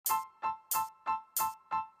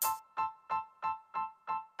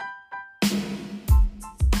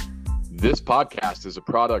This podcast is a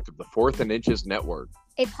product of the Fourth and Inches Network,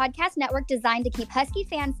 a podcast network designed to keep Husky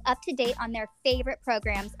fans up to date on their favorite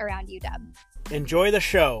programs around UW. Enjoy the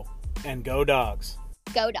show and go Dogs.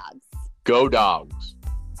 Go Dogs. Go Dogs.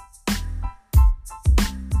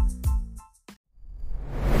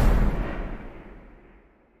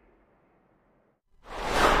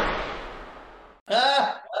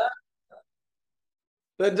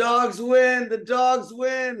 The Dogs win. The Dogs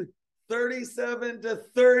win.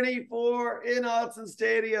 37-34 in Autzen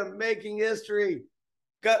Stadium, making history.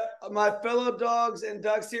 Got my fellow Dogs and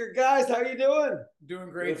Ducks here. Guys, how you doing? Doing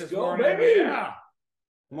great Let's this go, morning. baby. Yeah.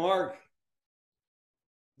 Mark,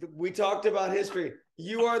 we talked about history.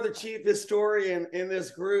 You are the chief historian in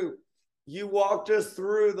this group. You walked us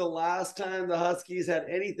through the last time the Huskies had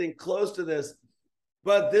anything close to this,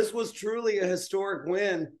 but this was truly a historic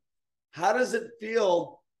win. How does it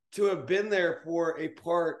feel to have been there for a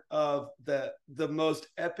part of the most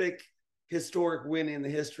epic historic win in the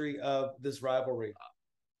history of this rivalry?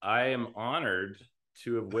 I am honored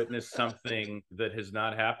to have witnessed something that has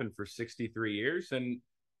not happened for 63 years and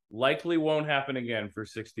likely won't happen again for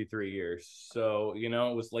 63 years. So, it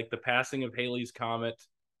was like the passing of Halley's Comet.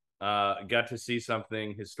 Got to see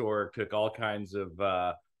something historic, took all kinds of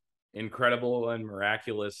incredible and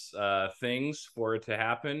miraculous things for it to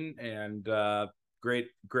happen. And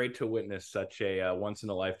great to witness such a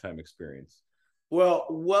once-in-a-lifetime experience. Well,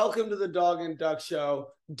 welcome to the Dog and Duck Show.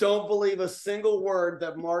 Don't believe a single word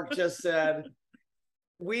that Mark just said.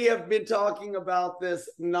 We have been talking about this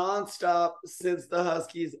nonstop since the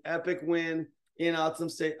Huskies' epic win in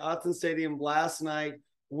Autzen Stadium last night.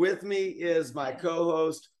 With me is my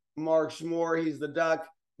co-host, Mark Schmore. He's the Duck.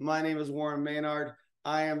 My name is Warren Maynard.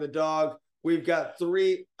 I am the Dog. We've got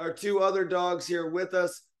two other dogs here with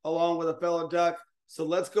us, along with a fellow Duck. So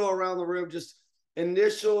let's go around the room. Just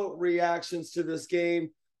initial reactions to this game,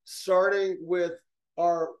 starting with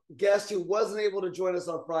our guest who wasn't able to join us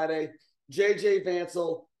on Friday, JJ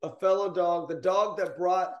Vansel, a fellow Dog, the dog that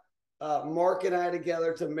brought Mark and I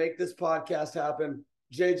together to make this podcast happen.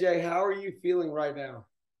 JJ, how are you feeling right now?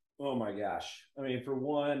 Oh my gosh. I mean, for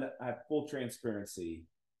one, I have full transparency,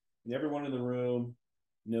 and everyone in the room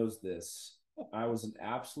knows this. I was an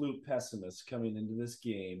absolute pessimist coming into this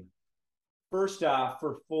game. First off,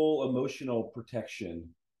 for full emotional protection,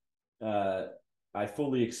 I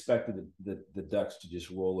fully expected the Ducks to just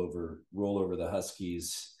roll over the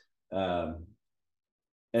Huskies. And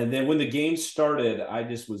then when the game started, I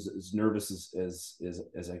just was as nervous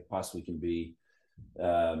as I possibly can be.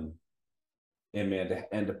 And man,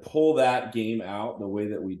 to pull that game out the way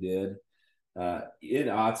that we did in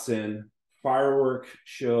Autzen, firework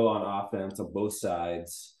show on offense on both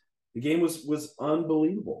sides. The game was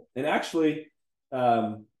unbelievable, and actually,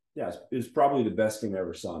 it was probably the best game I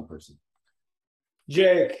ever saw in person.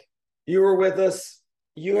 Jake, you were with us.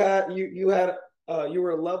 You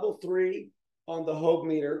were level 3 on the Hope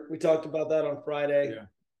meter. We talked about that on Friday.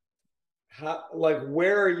 Yeah.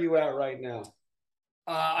 Where are you at right now?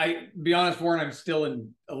 Be honest, Warren, I'm still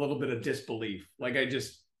in a little bit of disbelief. I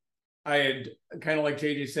had kind of like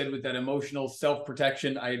JJ said, with that emotional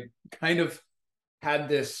self-protection, I kind of had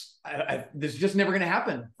this, this is just never going to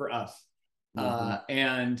happen for us. Mm-hmm.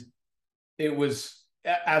 And it was,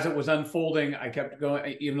 as it was unfolding, I kept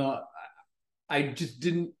going, even though I just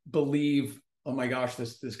didn't believe, oh my gosh,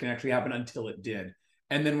 this can actually happen, until it did.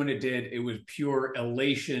 And then when it did, it was pure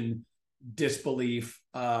elation, disbelief.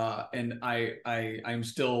 And I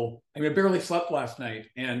barely slept last night.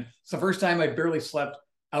 And it's the first time I barely slept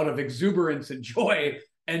out of exuberance and joy,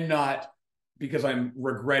 and not because I'm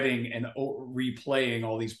regretting and replaying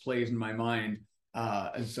all these plays in my mind.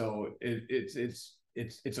 And so it's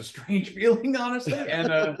a strange feeling, honestly,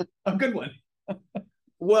 and a good one.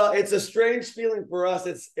 Well, it's a strange feeling for us.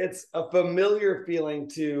 It's a familiar feeling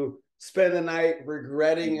to spend the night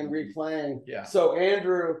regretting and replaying. Yeah. So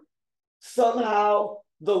Andrew, somehow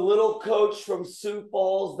the little coach from Sioux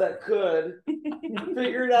Falls that could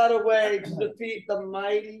figured out a way to defeat the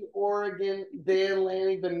mighty Oregon Dan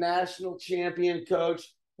Lanning, the national champion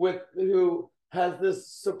coach, who has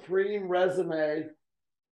this supreme resume.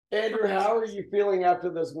 Andrew, how are you feeling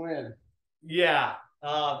after this win? Yeah,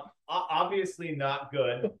 obviously not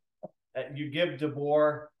good. You give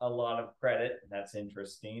DeBoer a lot of credit. That's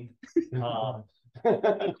interesting.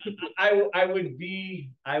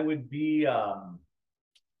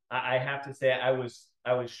 I have to say I was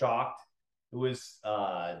shocked. It was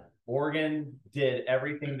Oregon did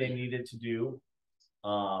everything they needed to do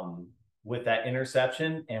with that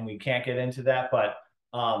interception, and we can't get into that, but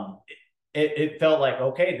it felt like,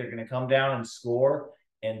 okay, they're going to come down and score,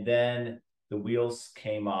 and then the wheels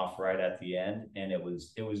came off right at the end, and it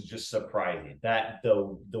was just surprising that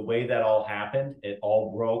the way that all happened. It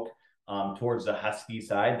all broke towards the Husky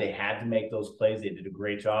side. They had to make those plays. They did a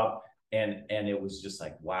great job, and it was just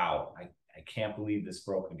like, wow, I can't believe this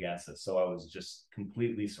broke against us. So I was just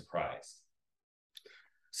completely surprised.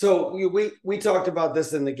 So we talked about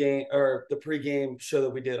this in the game or the pregame show that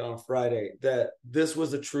we did on Friday, that this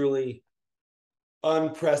was a truly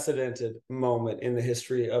unprecedented moment in the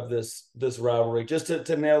history of this rivalry. Just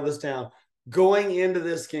to nail this down, going into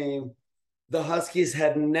this game, the Huskies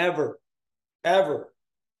had never, ever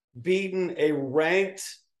beaten a ranked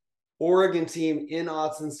Oregon team in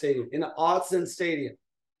Autzen Stadium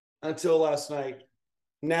until last night.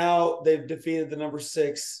 Now they've defeated the number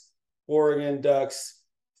 6 Oregon Ducks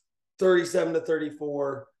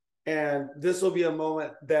 37-34, and this will be a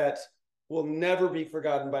moment that will never be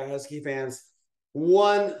forgotten by Husky fans.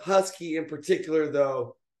 One Husky in particular,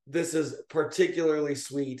 though, this is particularly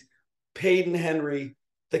sweet. Peyton Henry,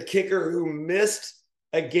 the kicker who missed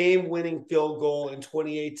a game-winning field goal in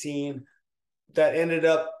 2018 that ended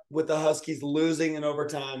up with the Huskies losing in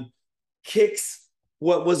overtime, kicks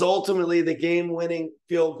what was ultimately the game-winning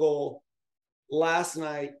field goal last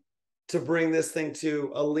night to bring this thing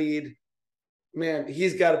to a lead. Man,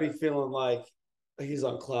 he's got to be feeling like he's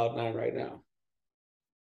on cloud 9 right now.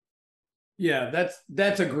 Yeah,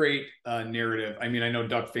 that's a great narrative. I mean, I know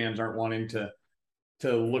Duck fans aren't wanting to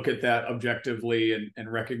look at that objectively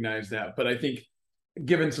and recognize that, but I think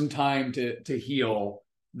given some time to heal,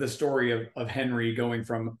 the story of Henry going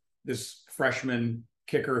from this freshman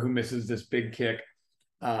kicker who misses this big kick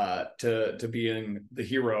to being the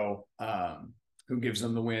hero who gives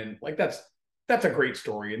them the win, like that's a great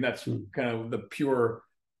story, and that's kind of the pure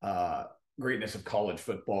greatness of college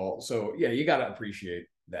football. So yeah, you got to appreciate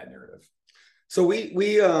that narrative. So we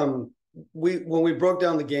when we broke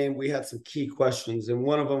down the game, we had some key questions, and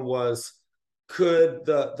one of them was, could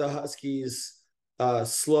the Huskies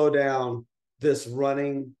slow down this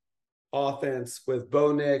running offense with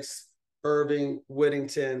Bo Nix, Irving,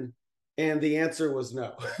 Whittington? And the answer was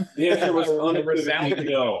no. The answer was unequivocally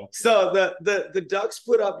no. So the Ducks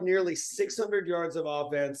put up nearly 600 yards of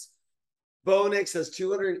offense. Bo Nix has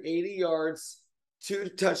 280 yards, 2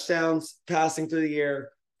 touchdowns passing through the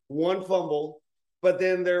air, 1 fumble, but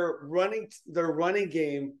then their running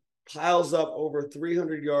game piles up over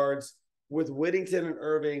 300 yards with Whittington and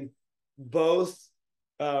Irving both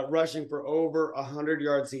rushing for over 100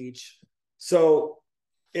 yards each. So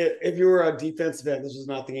if you were a defensive end, this was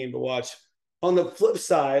not the game to watch. On the flip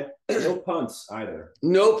side, no punts either.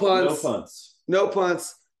 No punts.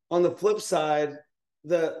 On the flip side,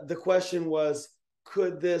 the question was,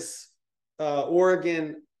 could this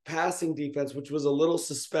Oregon passing defense, which was a little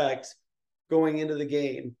suspect going into the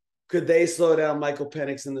game, could they slow down Michael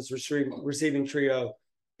Penix in this receiving trio?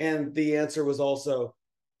 And the answer was also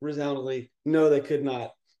resoundingly no, they could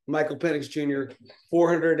not. Michael Penix Jr.,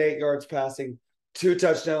 408 yards passing, 2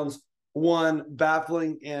 touchdowns, 1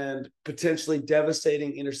 baffling and potentially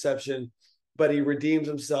devastating interception, but he redeems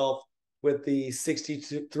himself with the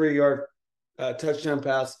 63-yard touchdown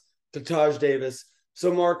pass to Taj Davis.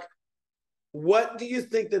 So, Mark, what do you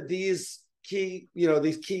think that these key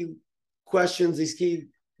questions, these key,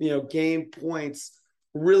 game points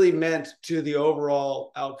really meant to the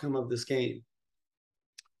overall outcome of this game?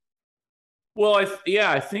 Well,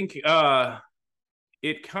 I think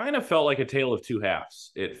it kind of felt like a tale of 2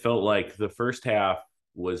 halves. It felt like the first half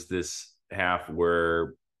was this half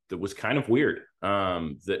where it was kind of weird.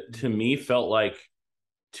 That to me felt like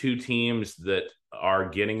 2 teams that are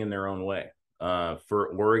getting in their own way. For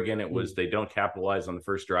Oregon, it was they don't capitalize on the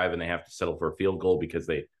first drive and they have to settle for a field goal because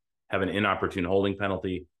they have an inopportune holding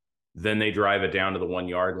penalty. Then they drive it down to the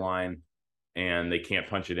 1-yard line and they can't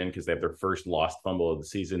punch it in because they have their first lost fumble of the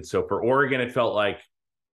season. So for Oregon, it felt like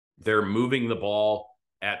they're moving the ball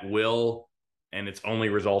at will, and it's only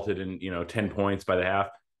resulted in 10 points by the half.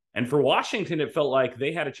 And for Washington, it felt like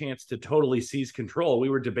they had a chance to totally seize control. We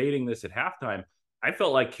were debating this at halftime. I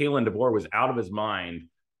felt like Kalen DeBoer was out of his mind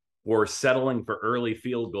for settling for early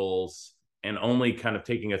field goals and only kind of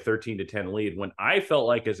taking a 13-10 lead, when I felt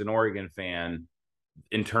like, as an Oregon fan,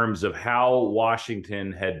 in terms of how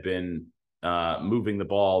Washington had been moving the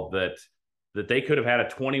ball, that they could have had a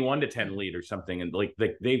 21-10 lead or something, and like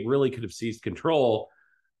they really could have seized control.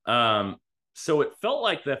 So it felt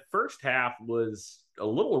like the first half was a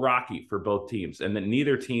little rocky for both teams, and that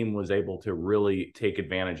neither team was able to really take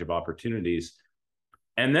advantage of opportunities.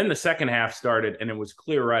 And then the second half started, and it was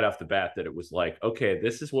clear right off the bat that it was like, okay,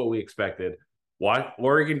 this is what we expected.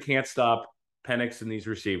 Oregon can't stop Penix and these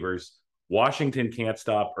receivers. Washington can't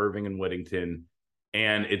stop Irving and Whittington.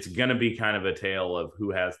 and it's going to be kind of a tale of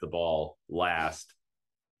who has the ball last.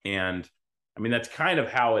 And I mean, that's kind of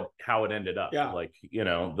how it ended up. Yeah. Like, you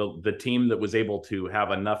know, the team that was able to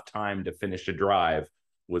have enough time to finish a drive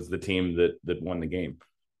was the team that won the game.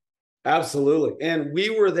 Absolutely. And we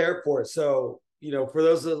were there for it. So, you know, for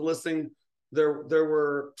those that are listening, there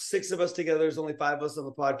were 6 of us together. There's only 5 of us on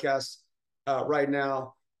the podcast right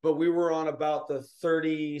now, but we were on about the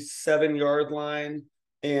 37-yard line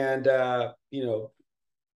and, you know,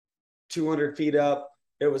 200 feet up.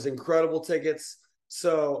 It was incredible tickets.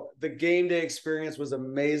 So the game day experience was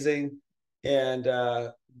amazing. And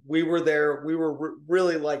we were there. We were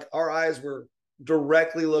really like, our eyes were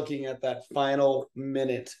directly looking at that final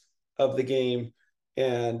minute of the game.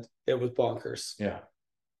 And it was bonkers. Yeah.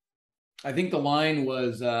 I think the line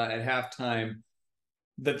was at halftime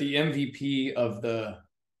that the MVP of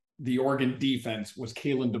the Oregon defense was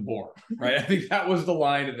Kalen DeBoer, right? I think that was the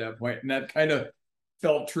line at that point, and that kind of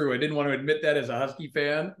felt true. I didn't want to admit that as a Husky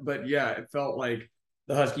fan, but yeah, it felt like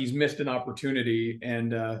the Huskies missed an opportunity,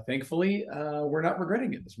 and thankfully, we're not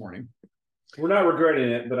regretting it this morning. We're not regretting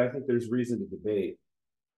it, but I think there's reason to debate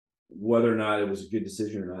whether or not it was a good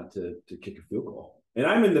decision or not to kick a field goal. And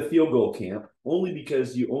I'm in the field goal camp only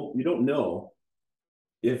because you don't know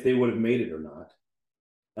if they would have made it or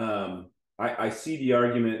not. I see the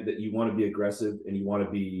argument that you want to be aggressive and you want to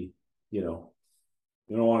be, you know,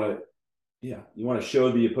 you don't want to, you want to show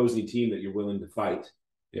the opposing team that you're willing to fight.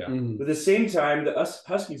 Yeah. Mm-hmm. But at the same time, the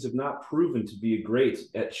Huskies have not proven to be great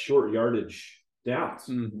at short yardage downs.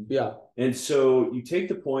 Mm-hmm. Yeah. And so you take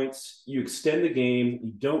the points, you extend the game,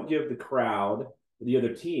 you don't give the crowd, the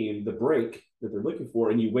other team, the break that they're looking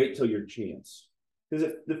for, and you wait till your chance.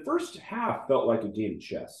 Because the first half felt like a game of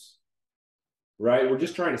chess, right? We're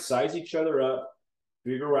just trying to size each other up,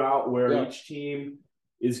 figure out where each team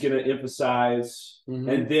is going to emphasize,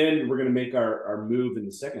 and then we're going to make our move in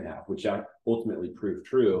the second half, which ultimately proved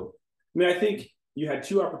true. I mean, I think you had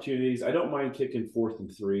 2 opportunities. I don't mind kicking 4th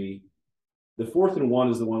and 3. The 4th and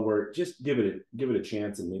 1 is the one where just give it a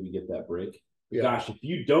chance and maybe get that break. Yeah. Gosh, if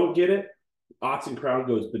you don't get it, Autzen crowd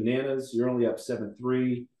goes bananas. You're only up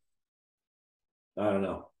 7-3. I don't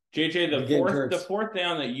know. JJ, the fourth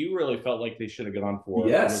down that you really felt like they should have gone for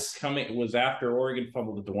was after Oregon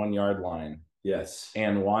fumbled at the 1-yard line. Yes.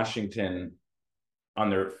 And Washington,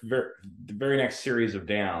 on their very next series of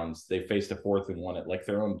downs, they faced a 4th and 1 at like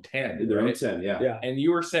their own 10. Their own 10, yeah. And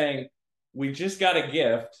you were saying, we just got a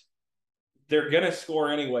gift. They're going to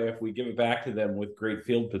score anyway if we give it back to them with great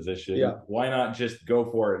field position. Yeah. Why not just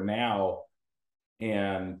go for it now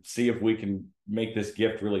and see if we can make this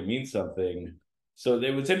gift really mean something? So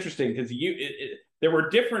it was interesting because there were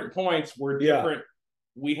different points where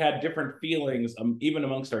we had different feelings, even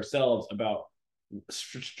amongst ourselves, about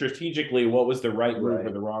strategically what was the right move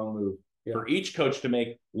or the wrong move for each coach to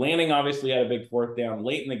make. Lanning obviously had a big 4th down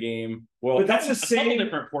late in the game. Well, but that's a couple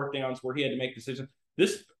different 4th downs where he had to make decisions.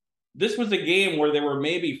 This was a game where there were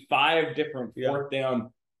maybe 5 different 4th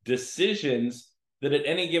down decisions that at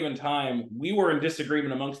any given time we were in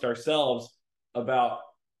disagreement amongst ourselves about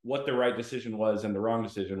what the right decision was and the wrong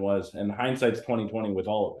decision was. And hindsight's 20/20 with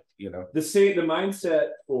all of it, you know. The mindset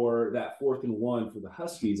for that 4th and 1 for the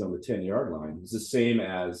Huskies on the 10-yard line was the same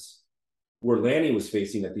as where Lanning was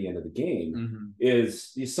facing at the end of the game.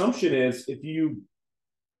 Is the assumption is if you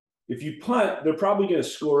punt, they're probably going to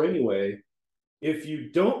score anyway. If you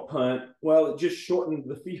don't punt, well, it just shortened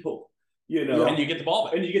the field, you know. And you get the ball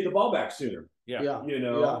back. And you get the ball back sooner. Yeah. You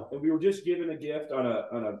know. And we were just given a gift on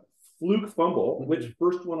a fluke fumble, which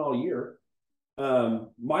first one all year.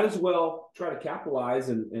 Might as well try to capitalize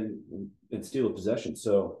and steal a possession.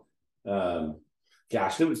 So,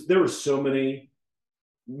 gosh, there were so many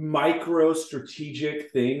micro strategic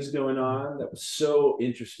things going on that was so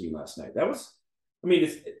interesting last night. That was, I mean,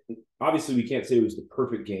 obviously we can't say it was the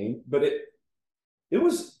perfect game, but it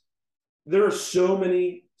was. There are so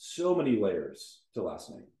many layers to last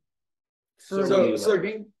night. So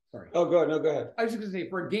game. Sorry. Oh, go ahead. No, go ahead. I was just going to say,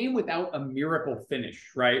 for a game without a miracle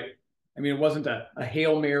finish, right? I mean, it wasn't a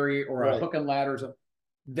Hail Mary or a hook and ladder.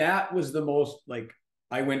 That was the most, like,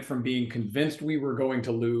 I went from being convinced we were going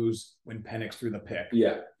to lose when Penix threw the pick.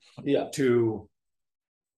 Yeah. To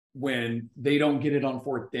when they don't get it on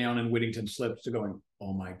 4th down and Whittington slips to going,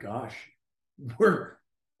 oh my gosh,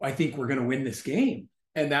 I think we're going to win this game.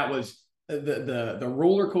 And that was the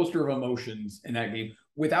roller coaster of emotions in that game.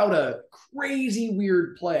 Without a crazy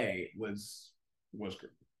weird play was good.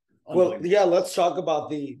 Well, let's talk about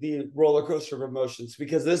the roller coaster of emotions,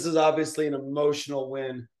 because this is obviously an emotional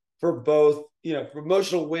win for both,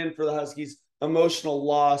 emotional win for the Huskies, emotional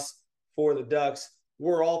loss for the Ducks.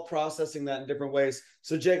 We're all processing that in different ways.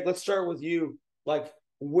 So Jake, let's start with you. like,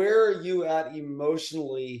 where are you at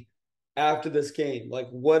emotionally after this game? Like,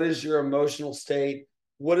 what is your emotional state?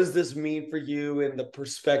 What does this mean for you in the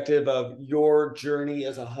perspective of your journey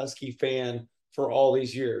as a Husky fan for all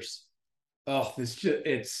these years? Oh,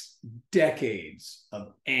 it's decades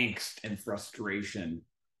of angst and frustration.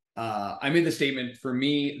 I made the statement, for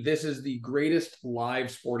me, this is the greatest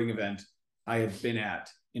live sporting event I have been at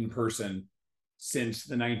in person since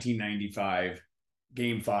the 1995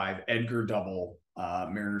 Game 5 Edgar double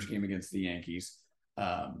Mariners game against the Yankees.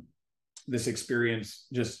 This experience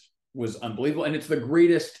just was unbelievable. And it's the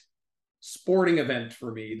greatest sporting event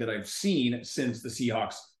for me that I've seen since the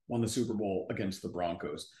Seahawks won the Super Bowl against the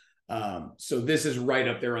Broncos. So this is right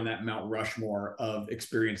up there on that Mount Rushmore of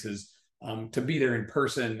experiences. To be there in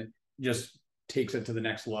person just takes it to the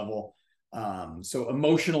next level. So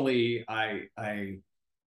emotionally,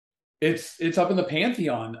 it's up in the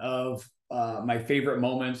pantheon of my favorite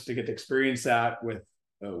moments to get to experience that with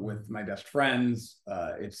my best friends.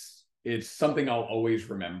 It's something I'll always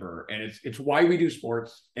remember, and it's why we do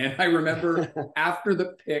sports. And I remember after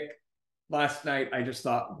the pick last night, I just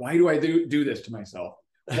thought, why do I do this to myself?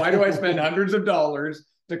 Why do I spend hundreds of dollars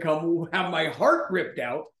to come have my heart ripped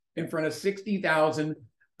out in front of 60,000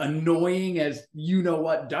 annoying as you know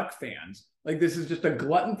what Duck fans? Like, this is just a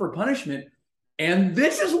glutton for punishment. And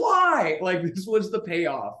this is why, like, this was the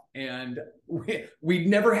payoff. And we'd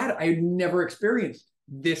never had it. I had never experienced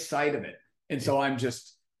this side of it. And so I'm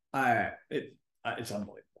just, it's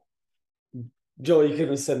unbelievable. Joel, you couldn't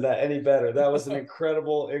have said that any better. That was an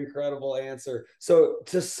incredible answer. So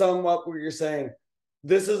to sum up what you're saying,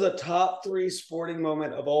 this is a top 3 sporting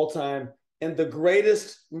moment of all time and the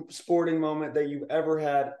greatest sporting moment that you've ever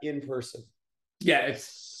had in person. Yeah,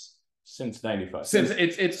 it's since 95. Since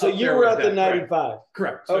it's so you were at the 95.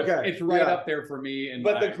 Correct. So okay. It's right up there for me.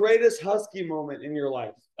 But the greatest Husky moment in your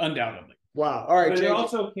life. Undoubtedly. Wow. All right. But it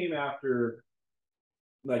also came after,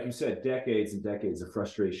 like you said, decades and decades of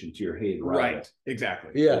frustration to your hated rival. Right.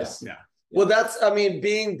 Exactly. Yes. Yeah. Well,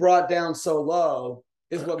 being brought down so low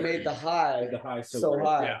is what made the high so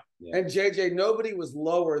high. Yeah. And JJ, nobody was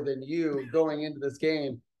lower than you going into this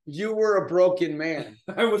game. You were a broken man.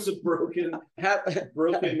 I was a broken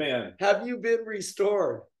man. Have you been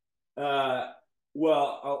restored? Well,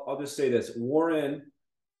 I'll just say this: Warren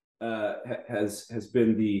has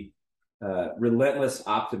been the relentless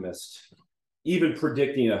optimist, even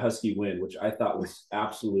predicting a Husky win, which I thought was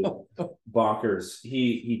absolute bonkers.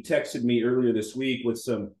 He texted me earlier this week with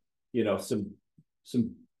some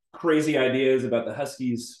crazy ideas about the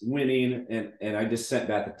Huskies winning, and I just sent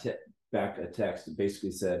back a text that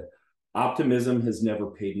basically said, "Optimism has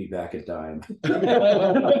never paid me back a dime."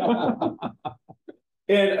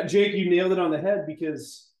 And Jake, you nailed it on the head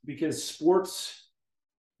because sports,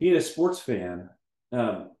 being a sports fan,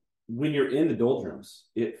 when you're in the doldrums,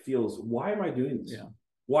 it feels, why am I doing this? Yeah.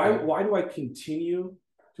 Why do I continue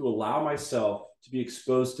to allow myself to be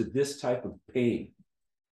exposed to this type of pain?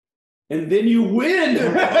 And then you win.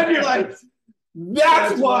 And you're like,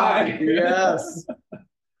 that's why. Yes.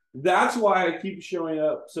 That's why I keep showing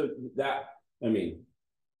up. So that, I mean,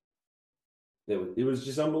 it was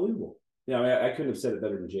just unbelievable. Yeah, I mean, I couldn't have said it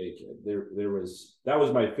better than Jake. That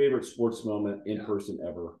was my favorite sports moment in person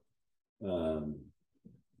ever.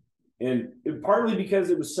 And partly because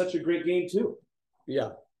it was such a great game too. Yeah.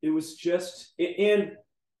 It was just, and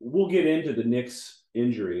we'll get into the Knicks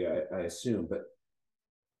injury, I assume, but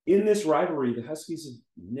in this rivalry, the Huskies have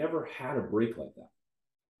never had a break like that.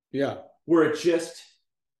 Yeah. Where it just,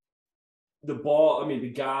 the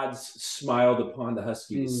gods smiled upon the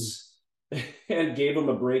Huskies and gave them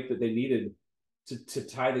a break that they needed to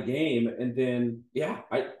tie the game. And then,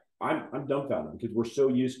 I'm dumbfounded because we're so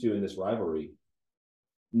used to, in this rivalry,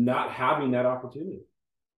 not having that opportunity.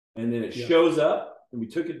 And then it shows up, and we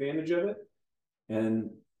took advantage of it, and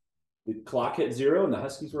the clock hit 0 and the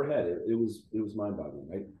Huskies were ahead. It was mind-boggling,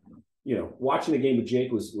 right? Watching the game with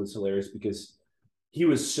Jake was hilarious because he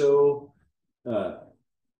was so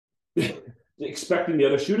expecting the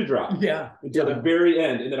other shoe to drop until the very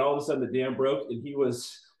end, and then all of a sudden the dam broke and he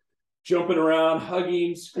was jumping around,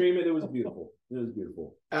 hugging, screaming. It was beautiful.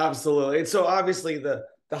 Absolutely. And so obviously the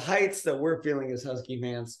heights that we're feeling as Husky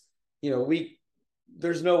fans,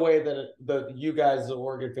 there's no way that you guys, the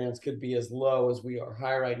Oregon fans, could be as low as we are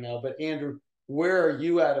high right now. But Andrew, where are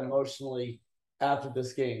you at emotionally after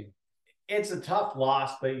this game? It's a tough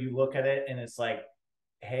loss, but you look at it and it's like,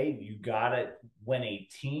 hey, you got it. When a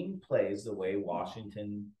team plays the way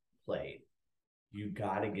Washington played, you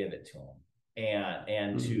got to give it to them.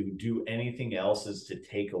 And to do anything else is to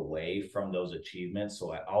take away from those achievements.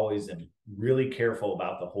 So I always am really careful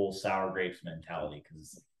about the whole sour grapes mentality,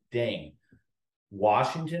 because dang,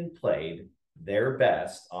 Washington played their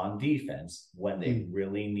best on defense when they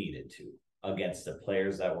really needed to against the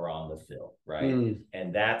players that were on the field, right?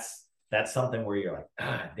 And that's something where you're like,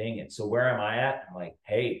 dang it. So where am I at? I'm like,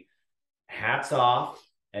 hey, hats off.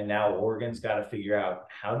 And now Oregon's got to figure out,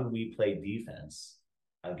 how do we play defense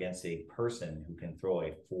against a person who can throw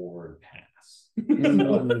a forward pass?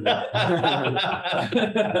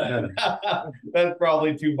 That's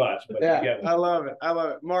probably too much, but yeah, I love it.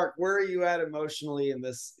 Mark, where are you at emotionally in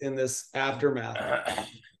this aftermath?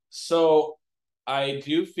 So I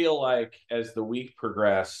do feel like as the week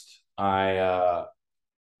progressed, I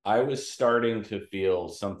was starting to feel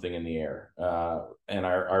something in the air. And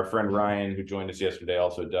our friend Ryan, who joined us yesterday,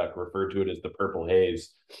 also Duck, referred to it as the purple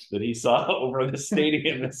haze that he saw over the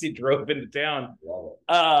stadium as he drove into town.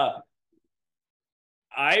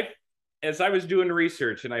 As I was doing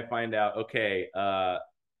research and I find out, okay,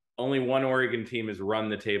 only one Oregon team has run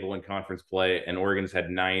the table in conference play, and Oregon's had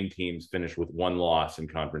 9 teams finish with 1 loss in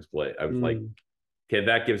conference play. I was like, okay,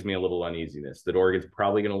 that gives me a little uneasiness that Oregon's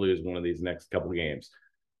probably going to lose one of these next couple of games.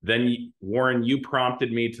 Then, Warren, you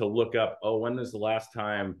prompted me to look up, when was the last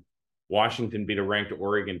time Washington beat a ranked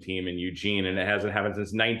Oregon team in Eugene? And it hasn't happened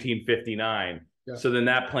since 1959. Yeah. So then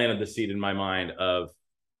that planted the seed in my mind of,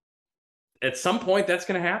 at some point that's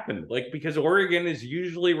going to happen. Because Oregon is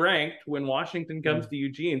usually ranked when Washington comes to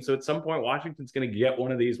Eugene. So at some point, Washington's going to get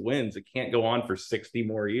one of these wins. It can't go on for 60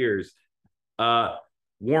 more years.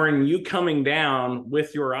 Warren, you coming down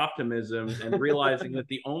with your optimism and realizing that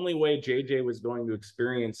the only way JJ was going to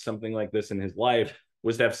experience something like this in his life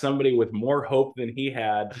was to have somebody with more hope than he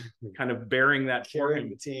had kind of bearing that for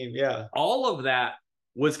him. The team, yeah. All of that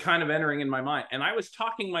was kind of entering in my mind. And I was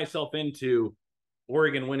talking myself into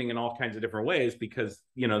Oregon winning in all kinds of different ways because,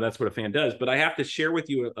 that's what a fan does. But I have to share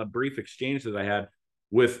with you a brief exchange that I had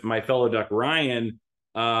with my fellow Duck, Ryan,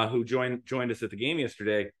 who joined us at the game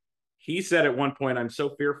yesterday. He said at one point, I'm so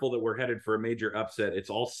fearful that we're headed for a major upset. It's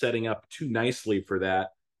all setting up too nicely for that.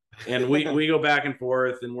 And we go back and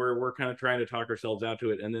forth, and we're kind of trying to talk ourselves out to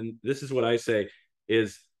it. And then this is what I say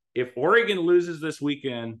is, if Oregon loses this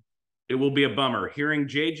weekend, it will be a bummer. Hearing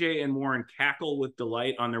JJ and Warren cackle with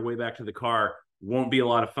delight on their way back to the car won't be a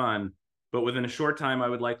lot of fun. But within a short time, I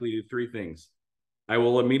would likely do 3 things. I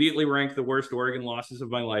will immediately rank the worst Oregon losses of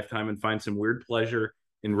my lifetime and find some weird pleasure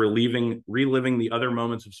in reliving the other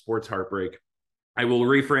moments of sports heartbreak. I will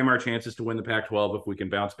reframe our chances to win the Pac-12 if we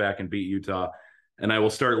can bounce back and beat Utah. And I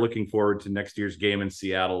will start looking forward to next year's game in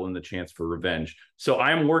Seattle and the chance for revenge. So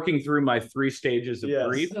I'm working through my 3 stages of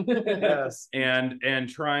grief and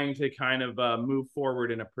trying to kind of move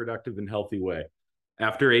forward in a productive and healthy way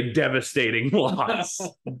after a devastating loss.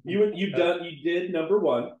 You did number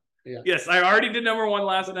 1. Yeah. Yes, I already did number 1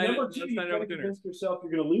 last night. Number 2, you got to convince yourself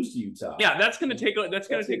you're going to lose to Utah. Yeah, that's going to take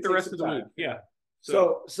the rest of the week. Yeah.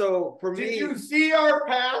 So for me, did you see our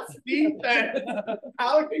past defense?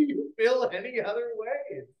 How do you feel any other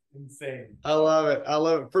way? It's insane. I love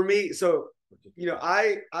it. For me, so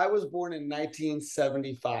I was born in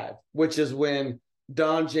 1975, which is when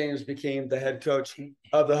Don James became the head coach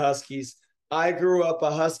of the Huskies. I grew up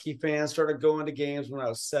a Husky fan, started going to games when I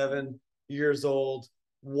was 7 years old.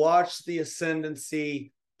 Watched the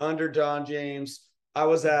ascendancy under Don James. I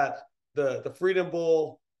was at the Freedom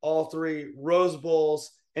Bowl, all 3 Rose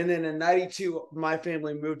Bowls, and then in '92, my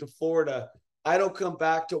family moved to Florida. I don't come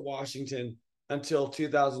back to Washington until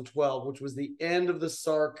 2012, which was the end of the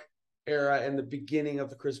Sark era and the beginning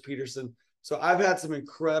of the Chris Petersen. So I've had some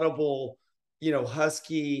incredible,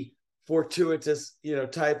 Husky fortuitous,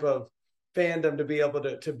 type of fandom to be able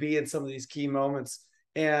to be in some of these key moments.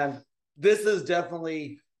 And this is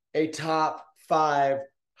definitely a top 5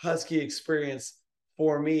 Husky experience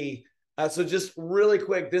for me. So just really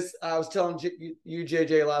quick, I was telling you,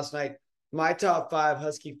 JJ, last night, my top 5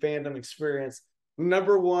 Husky fandom experience.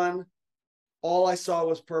 Number 1, all I saw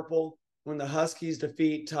was purple when the Huskies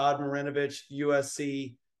defeat Todd Marinovich,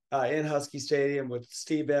 USC, in Husky Stadium with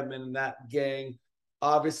Steve Edmond and that gang.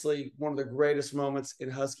 Obviously, one of the greatest moments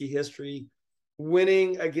in Husky history.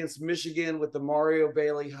 Winning against Michigan with the Mario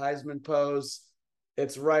Bailey Heisman pose.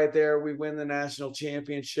 It's right there. We win the national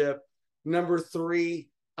championship. Number 3,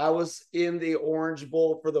 I was in the Orange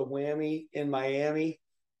Bowl for the Whammy in Miami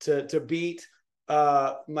to beat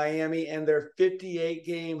Miami and their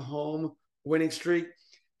 58-game home winning streak.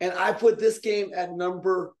 And I put this game at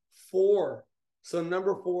number 4. So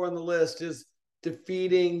number 4 on the list is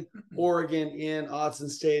defeating Oregon in Autzen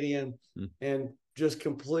Stadium and just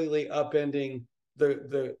completely upending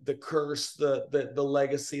the curse, the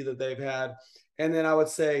legacy that they've had. And then I would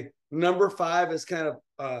say number 5 is kind of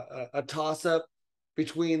a toss-up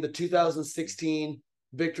between the 2016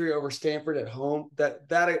 victory over Stanford at home.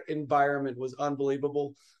 That environment was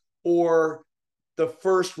unbelievable. Or the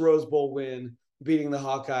first Rose Bowl win, beating the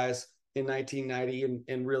Hawkeyes in 1990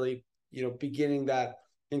 and really, beginning that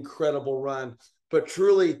incredible run. But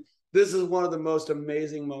truly, this is one of the most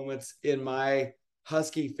amazing moments in my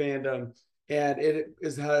Husky fandom. And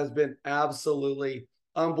has been absolutely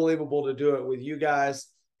unbelievable to do it with you guys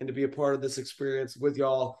and to be a part of this experience with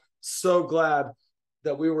y'all. So glad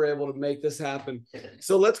that we were able to make this happen.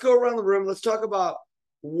 So let's go around the room. Let's talk about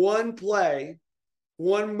one play,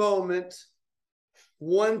 one moment,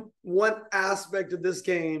 one aspect of this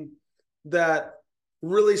game that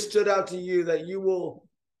really stood out to you that you will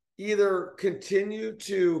either continue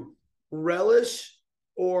to relish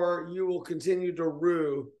or you will continue to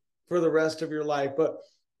rue for the rest of your life. But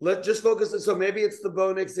let's just focus. So maybe it's the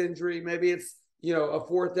Bo Nix injury, maybe it's a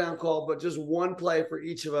fourth down call, but just one play for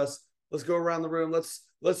each of us. Let's go around the room.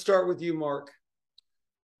 Let's start with you, Mark.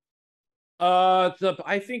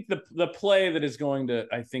 I think the play that is going to,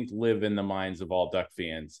 I think, live in the minds of all Duck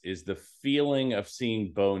fans is the feeling of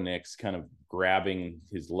seeing Bo Nix kind of grabbing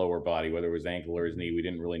his lower body, whether it was ankle or his knee. We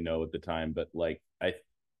didn't really know at the time, but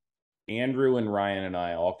Andrew and Ryan and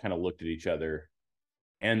I all kind of looked at each other.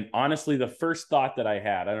 And honestly, the first thought that I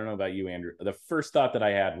had, I don't know about you, Andrew, the first thought that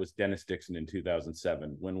I had was Dennis Dixon in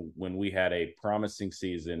 2007, when we had a promising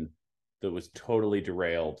season that was totally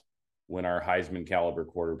derailed when our Heisman caliber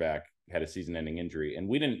quarterback had a season-ending injury. And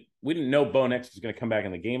we didn't know Bo Nix was going to come back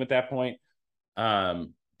in the game at that point.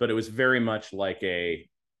 But it was very much like the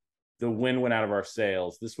wind went out of our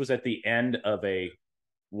sails. This was at the end of a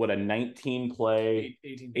 18 play,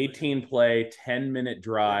 10-minute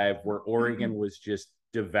drive where Oregon was just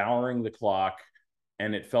devouring the clock,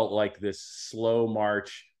 and it felt like this slow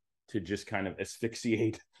march to just kind of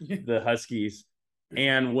asphyxiate the Huskies.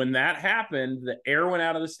 And when that happened, the air went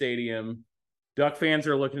out of the stadium. Duck fans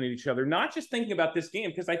are looking at each other, not just thinking about this game,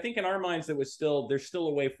 because I think in our minds there's still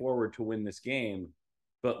a way forward to win this game,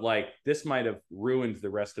 but this might have ruined the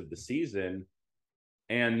rest of the season.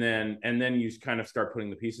 And then you kind of start putting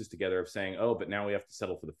the pieces together of saying, oh, but now we have to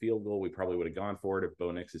settle for the field goal. We probably would have gone for it if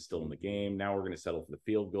Bo Nix is still in the game. Now we're going to settle for the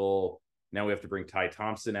field goal. Now we have to bring Ty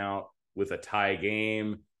Thompson out with a tie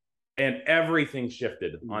game, and everything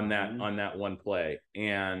shifted on that one play.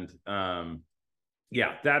 And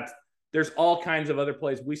there's all kinds of other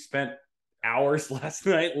plays. We spent hours last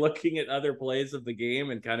night looking at other plays of the game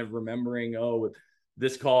and kind of remembering,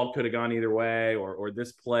 this call could have gone either way, or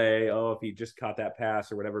this play, if he just caught that pass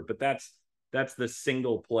or whatever. But that's the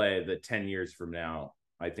single play that 10 years from now,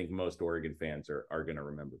 I think most Oregon fans are going to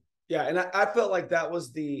remember. Yeah, and I felt like that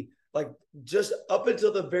was just up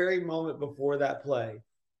until the very moment before that play,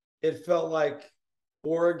 it felt like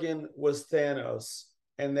Oregon was Thanos,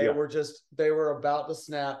 and they were about to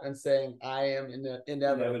snap and saying, I am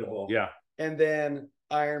inevitable. Yeah. And then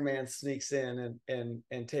Iron Man sneaks in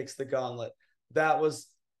and takes the gauntlet. That was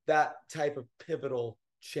that type of pivotal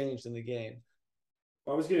change in the game.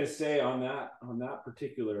 I was going to say on that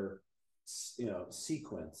particular,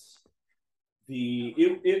 sequence,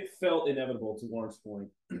 it felt inevitable to Warren's point.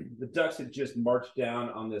 The Ducks had just marched down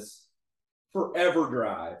on this forever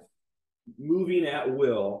drive, moving at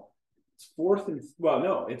will.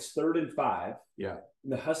 It's 3rd and 5. Yeah.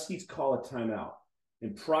 And the Huskies call a timeout.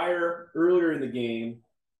 And earlier in the game,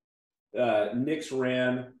 Nix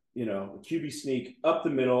ran, QB sneak up the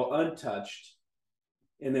middle, untouched.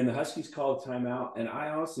 And then the Huskies call a timeout. And I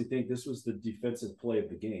honestly think this was the defensive play of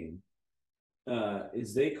the game.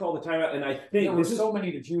 Is they call the timeout. And I think there were so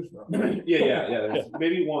many to choose from. Yeah. There's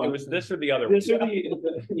maybe one. It was this or the other one.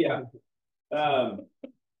 Yeah.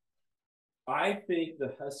 I think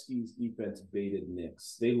the Huskies defense baited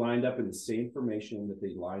Nix. They lined up in the same formation that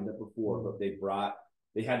they lined up before, but they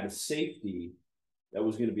had the safety that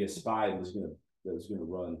was going to be a spy that was going to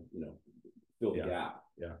run, fill the gap.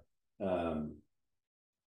 Yeah.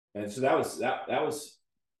 And so that was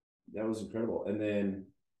incredible. And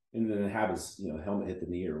then have his helmet hit the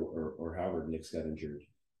knee or however Nix got injured.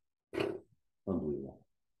 Unbelievable.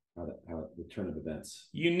 How the turn of events.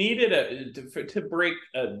 You needed to break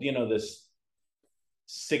this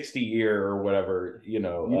 60-year or whatever, you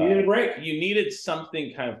needed a break. You needed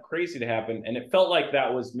something kind of crazy to happen, and it felt like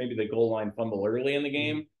that was maybe the goal line fumble early in the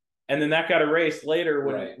game, and then that got erased later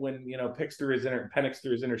when Penix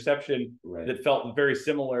threw his interception that felt very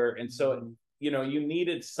similar, and so you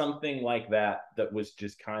needed something like that was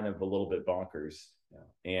just kind of a little bit bonkers,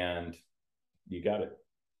 and you got it.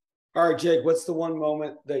 All right, Jake, what's the one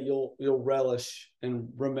moment that you'll relish and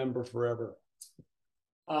remember forever?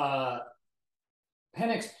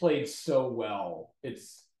 Penix played so well.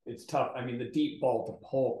 It's tough. I mean, the deep ball to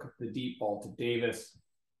Polk, the deep ball to Davis.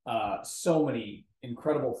 So many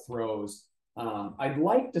incredible throws. I'd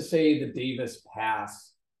like to say the Davis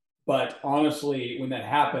pass, but honestly, when that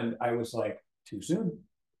happened, I was like, too soon.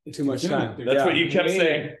 It's Too much time. That's what you kept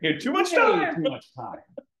saying. Too much time. Too much time.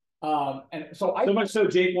 And so So much so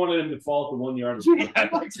Jake wanted him to fall at the 1 yard.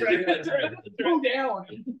 Go down.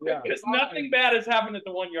 Because nothing bad has happened at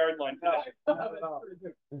the 1 yard line.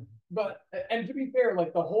 But and to be fair,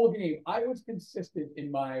 like the whole game, I was consistent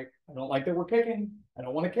in I don't like that we're kicking. I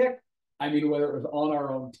don't want to kick. I mean, whether it was on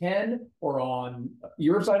our own 10 or on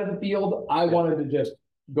your side of the field, I wanted to just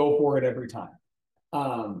go for it every time.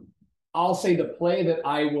 I'll say the play that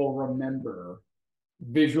I will remember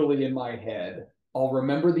visually in my head, I'll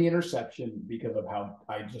remember the interception because of how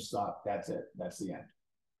I just thought, that's it. That's the end.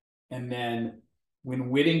 And then when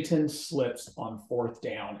Whittington slips on 4th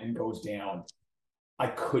down and goes down, I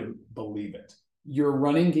couldn't believe it. Your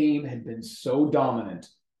running game had been so dominant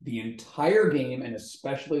the entire game, and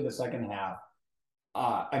especially the second half.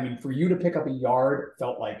 I mean, for you to pick up a yard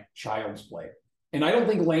felt like child's play. And I don't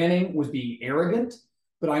think Lanning was being arrogant,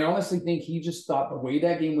 but I honestly think he just thought the way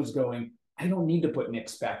that game was going, I don't need to put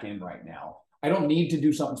Nix back in right now. I don't need to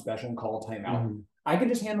do something special and call a timeout. Mm-hmm. I can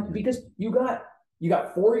just handle it because you got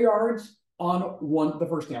 4 yards on the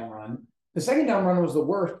first down run. The second down run was the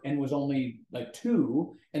worst and was only like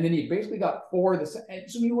 2. And then you basically got 4. So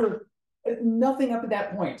you were nothing up at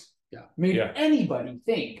that point. Made anybody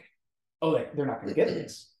think, oh, they're not going to get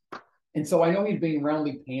this. And so I know he's being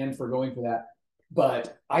roundly panned for going for that,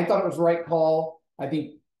 but I thought it was the right call. I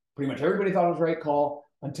think pretty much everybody thought it was the right call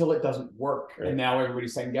until it doesn't work. Right. And now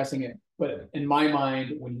everybody's second guessing it. But in my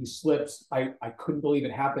mind, when he slips, I couldn't believe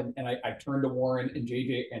it happened. And I turned to Warren and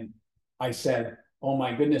JJ and I said, oh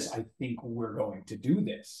my goodness, I think we're going to do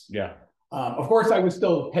this. Yeah. Of course, I was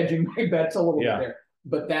still hedging my bets a little bit there.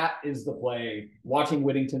 But that is the play, watching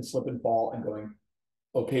Whittington slip and fall and going,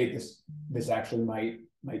 okay, this actually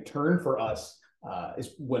might turn for us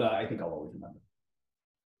is what I think I'll always remember.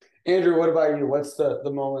 Andrew, what about you? What's the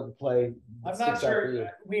moment in play? I'm not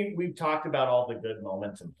sure. We've talked about all the good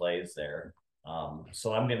moments and plays there.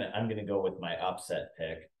 So I'm gonna go with my upset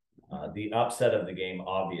pick. The upset of the game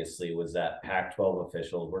obviously was that Pac-12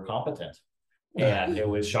 officials were competent, and it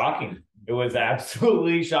was shocking. It was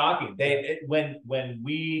absolutely shocking. When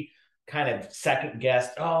we kind of second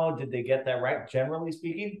guessed, oh, did they get that right? Generally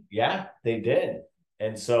speaking, yeah, they did.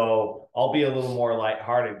 And so I'll be a little more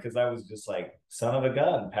lighthearted because I was just like, son of a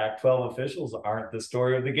gun, Pac-12 officials aren't the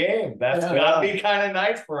story of the game. That's gotta be kind of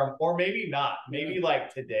nice for them. Or maybe not. Maybe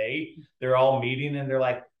like today, they're all meeting and they're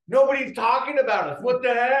like, nobody's talking about us. What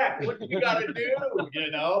the heck? What do you got to do? You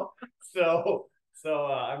know? So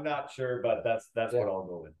I'm not sure, but that's what I'll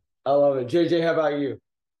go with. I love it. JJ, how about you?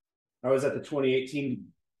 I was at the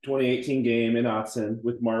 2018 game in Autzen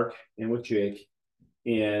with Mark and with Jake.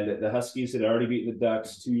 And the Huskies had already beaten the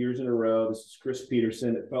Ducks 2 years in a row. This was Chris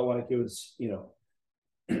Peterson. It felt like it was,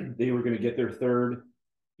 they were going to get their third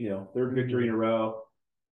victory in a row,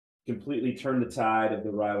 completely turn the tide of the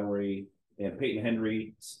rivalry. And Peyton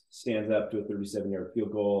Henry stands up to a 37-yard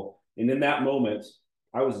field goal. And in that moment,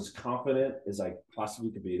 I was as confident as I possibly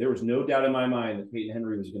could be. There was no doubt in my mind that Peyton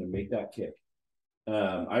Henry was going to make that kick.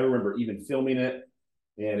 I remember even filming it,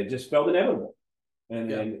 and it just felt inevitable. And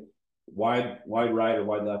then wide right or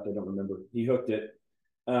wide left, I don't remember. He hooked it.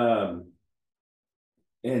 And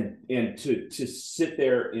to sit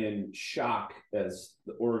there in shock as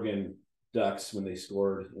the Oregon Ducks, when they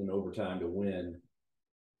scored in overtime to win,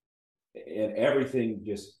 and everything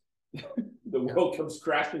just the world comes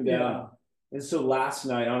crashing down. And so last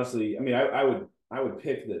night, honestly, I mean, I would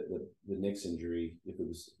pick the Nix injury if it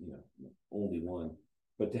was only one,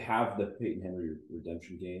 but to have the Peyton Henry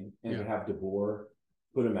redemption game and to have DeBoer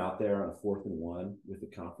put him out there on a 4th and 1 with the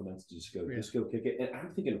confidence to just go kick it. And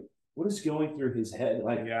I'm thinking, what is going through his head?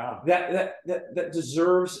 Like that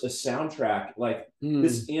deserves a soundtrack. Like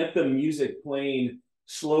this anthem music playing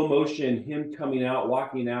slow motion, him coming out,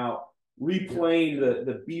 walking out, replaying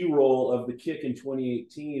the B-roll of the kick in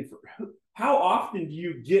 2018. How often do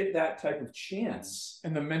you get that type of chance?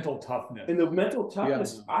 And the mental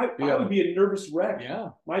toughness. I would be a nervous wreck. Yeah.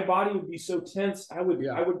 My body would be so tense. I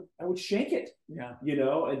would shank it. Yeah.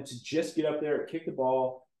 And to just get up there and kick the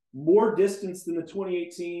ball, more distance than the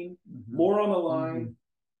 2018, more on the line.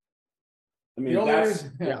 I mean, the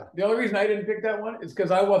only reason I didn't pick that one is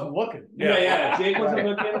because I wasn't looking. Yeah. Jake wasn't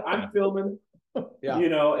looking. I'm filming.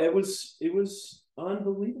 It was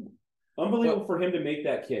unbelievable. Unbelievable for him to make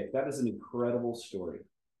that kick. That is an incredible story.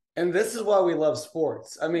 And this is why we love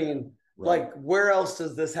sports. I mean, like, where else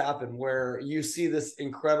does this happen where you see this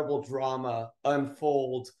incredible drama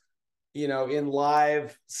unfold, in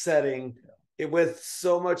live setting? with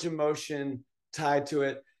so much emotion tied to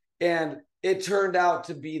it. And it turned out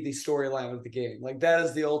to be the storyline of the game. Like, that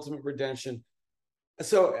is the ultimate redemption.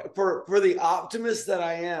 So for the optimist that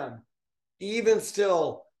I am, even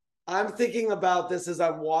still, I'm thinking about this as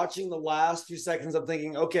I'm watching the last few seconds. I'm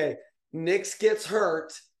thinking, okay, Nix gets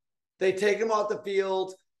hurt. They take him off the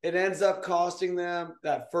field. It ends up costing them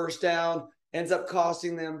that first down, ends up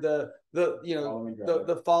costing them the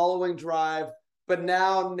following drive. But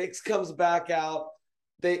now Nix comes back out.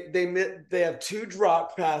 They have 2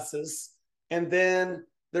 drop passes, and then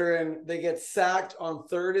they get sacked on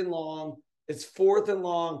 3rd and long. It's 4th and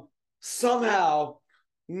long. Somehow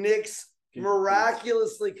Nix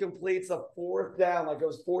miraculously completes a 4th down, like it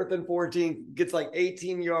was 4th and 14, gets like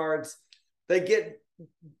 18 yards. They get,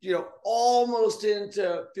 almost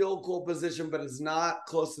into field goal position, but it's not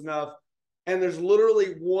close enough. And there's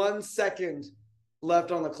literally 1 second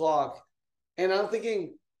left on the clock. And I'm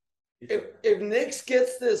thinking, if Nix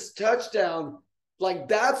gets this touchdown, like,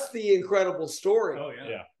 that's the incredible story. Oh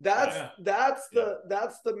yeah. That's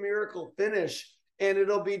the miracle finish. And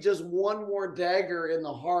it'll be just one more dagger in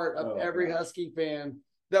the heart of every Husky fan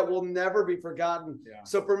that will never be forgotten. Yeah.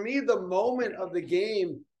 So for me, the moment of the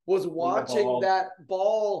game was watching that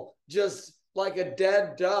ball just like a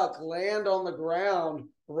dead duck land on the ground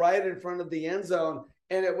right in front of the end zone.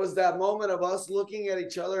 And it was that moment of us looking at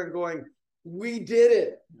each other and going, we did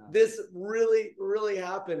it. Yeah. This really, really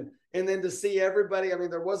happened. And then to see everybody, I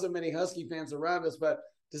mean, there wasn't many Husky fans around us, but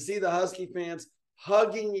to see the Husky fans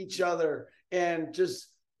hugging each other and just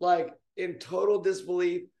like in total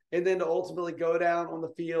disbelief, and then to ultimately go down on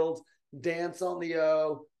the field, dance on the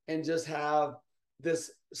O, and just have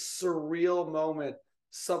this surreal moment,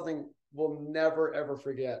 something we'll never, ever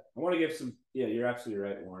forget. I want to give some, you're absolutely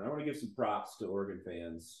right, Warren. I want to give some props to Oregon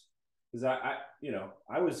fans, because I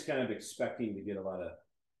was kind of expecting to get a lot of,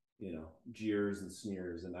 jeers and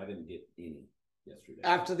sneers, and I didn't get any yesterday.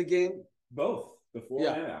 After the game? Both. Before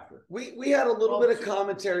and after. We had a little bit of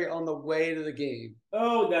commentary on the way to the game.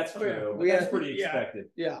 Oh, that's true. That's pretty expected.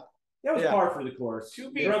 Yeah. That was par for the course.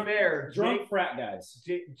 To be fair, drunk frat guys.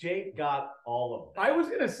 Jake got all of them. I was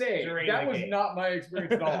gonna say that was not my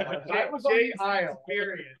experience at all. I was on the aisle.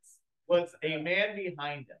 Experience was a man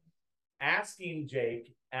behind him asking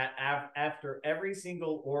Jake after every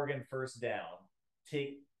single Oregon first down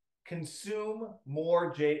to consume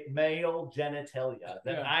more male genitalia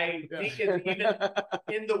than I think is even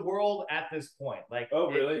in the world at this point. Like,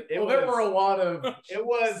 really? There were a lot of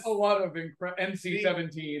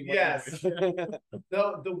NC-17. Yes,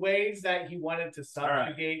 the ways that he wanted to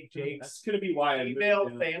subjugate Jake's that's gonna be why female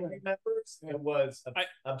family members, it was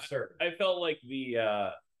absurd. I felt like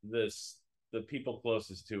the people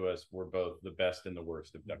closest to us were both the best and the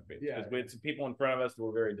worst of duck fans. Because we had some people in front of us that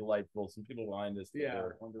were very delightful, some people behind us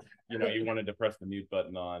that were, you wanted to press the mute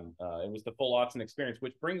button on. It was the full Autzen experience,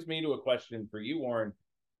 which brings me to a question for you, Warren.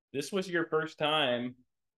 This was your first time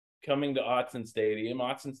coming to Autzen Stadium.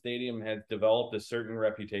 Autzen Stadium has developed a certain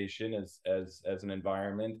reputation as an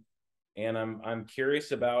environment, and I'm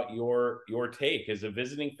curious about your take as a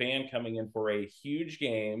visiting fan coming in for a huge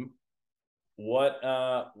game. What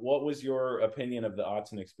was your opinion of the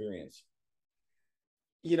Autzen experience?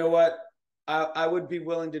 You know what? I would be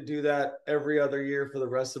willing to do that every other year for the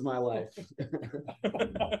rest of my life.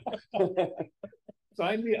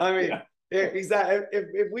 Sign me up. I mean, exactly.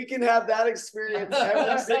 If we can have that experience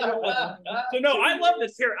every single one. So no, I love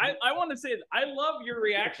this here. I want to say I love your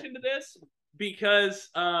reaction to this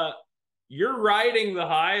because you're riding the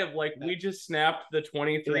high of like, we just snapped the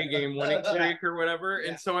 23 game winning streak or whatever.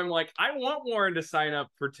 And so I'm like, I want Warren to sign up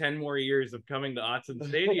for 10 more years of coming to Autzen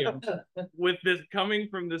Stadium with this coming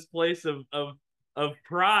from this place of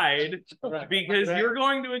pride, because you're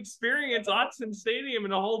going to experience Autzen Stadium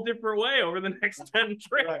in a whole different way over the next 10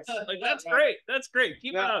 trips. Like, that's great. That's great.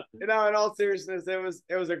 Keep it up. In all seriousness,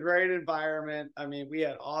 it was a great environment. I mean, we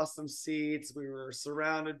had awesome seats. We were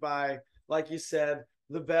surrounded by, like you said,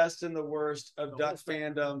 the best and the worst of Duck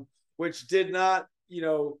fandom, which did not,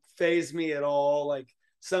 faze me at all. Like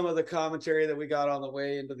some of the commentary that we got on the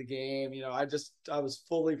way into the game, I was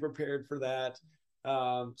fully prepared for that.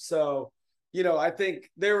 So, I think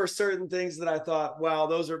there were certain things that I thought, wow,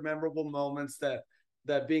 those are memorable moments that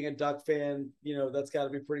being a Duck fan, that's got to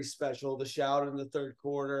be pretty special. The shout in the third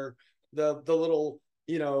quarter, the little,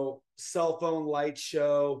 cell phone light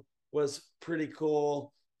show was pretty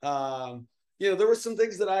cool. There were some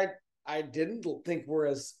things that I didn't think were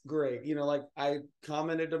as great. Like I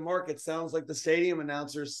commented to Mark, it sounds like the stadium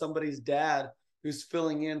announcer is somebody's dad who's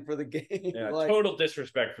filling in for the game. Yeah, like, total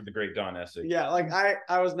disrespect for the great Don Essig. Yeah, like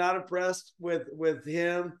I was not impressed with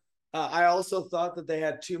him. I also thought that they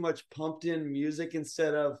had too much pumped in music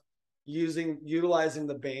instead of utilizing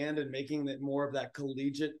the band and making it more of that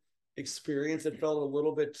collegiate experience. It felt a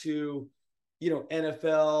little bit too,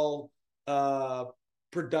 NFL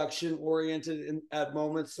production oriented at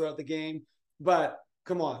moments throughout the game. But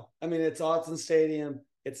come on, I mean, it's Autzen Stadium,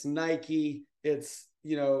 it's Nike, it's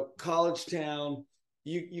college town.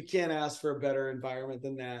 You can't ask for a better environment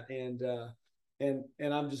than that.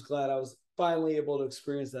 And I'm just glad I was finally able to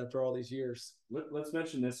experience that for all these years. Let's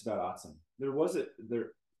mention this about Autzen. There was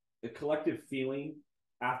a collective feeling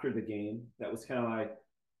after the game that was kind of like,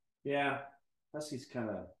 yeah, Huskies kind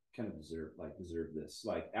of deserve this.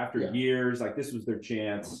 Like after years, like this was their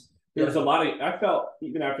chance. There was a lot of, I felt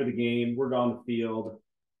even after the game, we're on the field,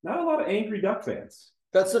 not a lot of angry Duck fans.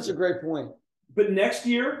 That's such a great point. But next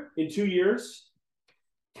year, in 2 years,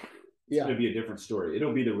 it's going to be a different story.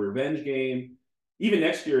 It'll be the revenge game. Even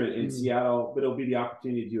next year in Seattle, but it'll be the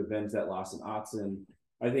opportunity to avenge that loss in Autzen.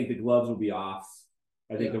 I think the gloves will be off.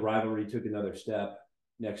 I think the rivalry took another step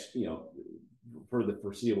next, for the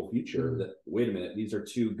foreseeable future. That wait a minute, these are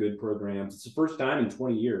two good programs. It's the first time in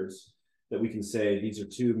 20 years that we can say these are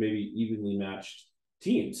two maybe evenly matched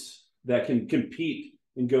teams that can compete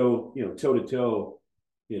and go, toe to toe.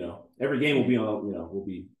 Every game will be on.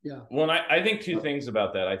 Well, I think two things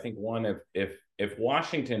about that. I think one, if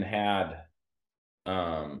Washington had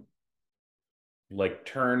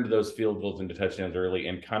turned those field goals into touchdowns early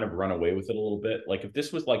and kind of run away with it a little bit. Like if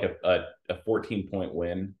this was like a 14-point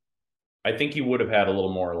win, I think you would have had a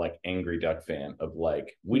little more like angry Duck fan of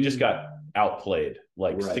like, we just got outplayed,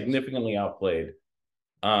 significantly outplayed.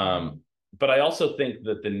 But I also think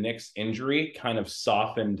that the Knicks injury kind of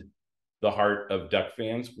softened the heart of Duck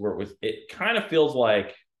fans, where it kind of feels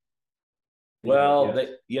like, well, they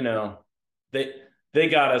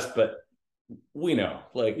got us, but we know,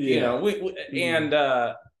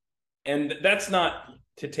 and that's not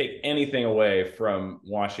to take anything away from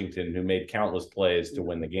Washington, who made countless plays to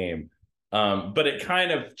win the game. But it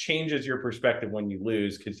kind of changes your perspective when you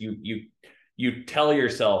lose, because you tell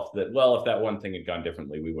yourself that, well, if that one thing had gone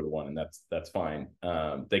differently, we would have won, and that's fine.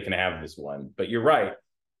 They can have this one. But you're right.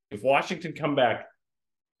 If Washington come back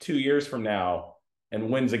 2 years from now and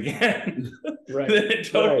wins again, then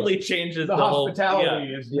it totally changes the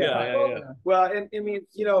hospitality. Well, and I mean,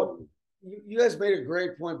 you guys made a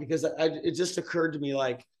great point, because it just occurred to me,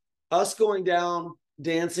 like us going down,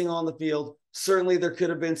 dancing on the field. Certainly, there could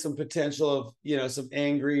have been some potential of some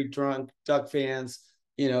angry, drunk Duck fans,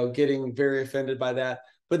 getting very offended by that.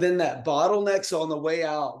 But then that bottleneck. So on the way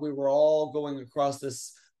out, we were all going across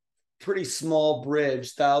this pretty small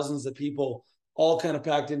bridge, thousands of people all kind of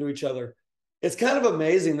packed into each other. It's kind of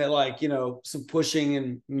amazing that some pushing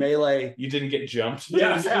and melee. You didn't get jumped.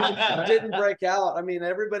 Didn't break out. I mean,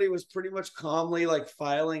 everybody was pretty much calmly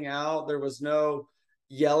filing out. There was no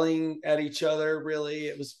yelling at each other, really.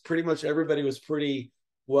 It was pretty much everybody was pretty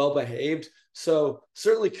well behaved. So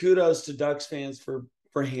certainly kudos to Ducks fans for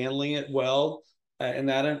handling it well in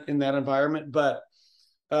that environment. But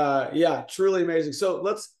truly amazing. So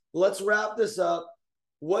let's wrap this up.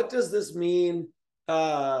 What does this mean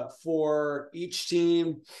for each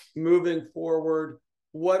team moving forward?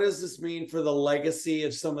 What does this mean for the legacy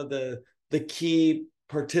of some of the key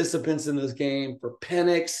participants in this game, for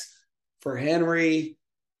Penix, for Henry,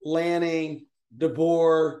 Lanning,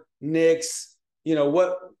 DeBoer, Nix?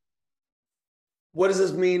 What does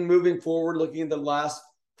this mean moving forward, looking at the last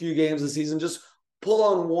few games of the season? Just pull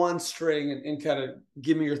on one string and kind of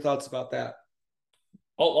give me your thoughts about that.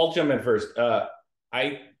 I'll jump in first.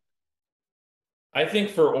 I think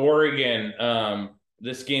for Oregon,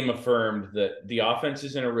 this game affirmed that the offense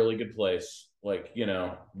is in a really good place.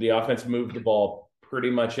 The offense moved the ball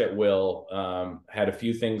pretty much at will, had a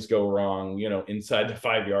few things go wrong, inside the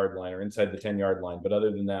 5-yard line or inside the 10-yard line. But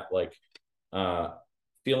other than that,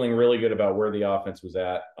 feeling really good about where the offense was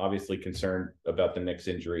at. Obviously concerned about the Knicks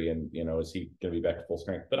injury and, is he going to be back to full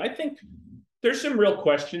strength? But I think there's some real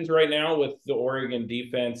questions right now with the Oregon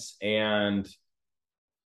defense, and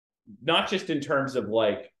not just in terms of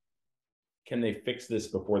can they fix this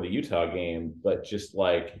before the Utah game, but just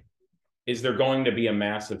is there going to be a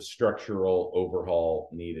massive structural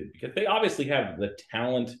overhaul needed? Because they obviously have the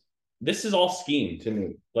talent. This is all scheme to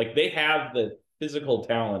me. They have the physical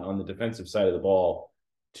talent on the defensive side of the ball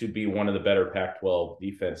to be one of the better Pac-12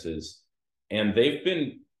 defenses. And they've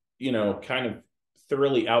been, kind of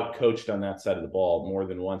thoroughly out-coached on that side of the ball more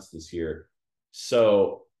than once this year.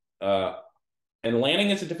 So, and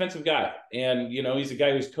Lanning is a defensive guy. And, he's a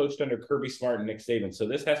guy who's coached under Kirby Smart and Nick Saban. So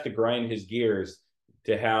this has to grind his gears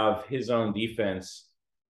to have his own defense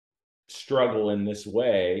struggle in this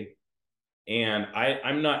way. And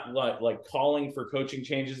I'm not like calling for coaching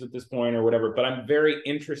changes at this point or whatever, but I'm very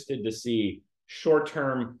interested to see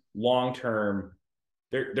short-term, long-term.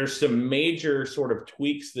 There's some major sort of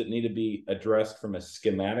tweaks that need to be addressed from a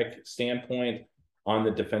schematic standpoint on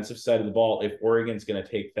the defensive side of the ball if Oregon's going to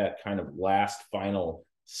take that kind of last final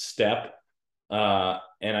step.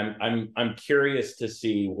 And I'm curious to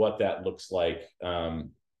see what that looks like in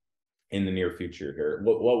the near future here.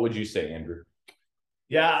 What would you say, Andrew?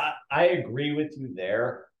 Yeah, I agree with you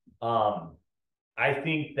there. I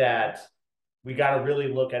think that we got to really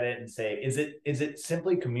look at it and say, is it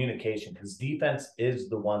simply communication? Because defense is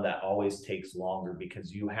the one that always takes longer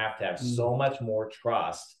because you have to have so much more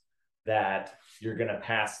trust that you're going to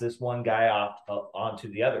pass this one guy off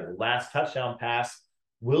onto the other. The last touchdown pass,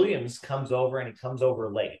 Williams comes over and he comes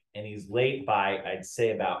over late, and he's late by, I'd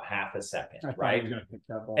say, about half a second, right?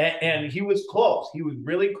 And he was close. He was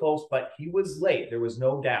really close, but he was late. There was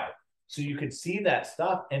no doubt. So you could see that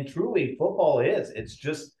stuff. And truly, football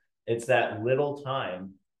it's that little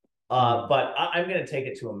time. But I'm going to take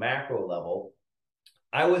it to a macro level.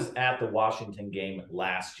 I was at the Washington game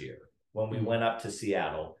last year when we went up to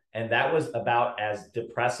Seattle, and that was about as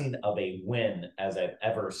depressing of a win as I've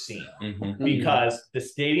ever seen because the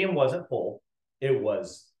stadium wasn't full. It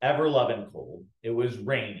was ever-loving cold. It was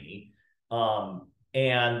rainy.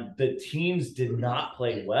 And the teams did not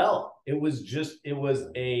play well. It was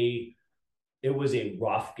a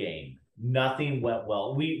rough game. Nothing went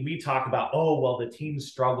well. We talk about, the team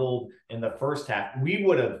struggled in the first half. We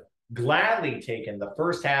would have gladly taken the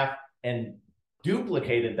first half and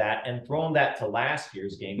duplicated that and thrown that to last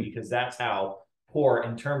year's game because that's how poor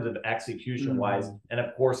in terms of execution wise. And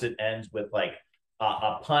of course it ends with like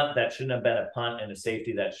a punt that shouldn't have been a punt and a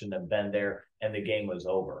safety that shouldn't have been there. And the game was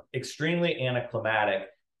over. Extremely anticlimactic.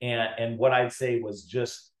 And what I'd say was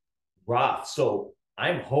just rough. So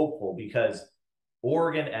I'm hopeful because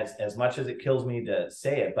Oregon, as much as it kills me to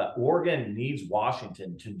say it, but Oregon needs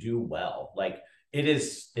Washington to do well. Like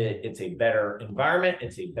it's a better environment.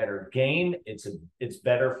 It's a better game. It's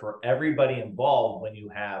better for everybody involved when you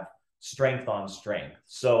have strength on strength.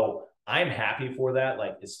 So I'm happy for that.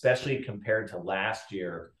 Like, especially compared to last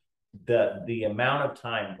year, the amount of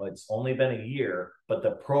time, it's only been a year, but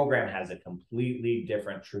the program has a completely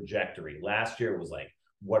different trajectory. Last year was like,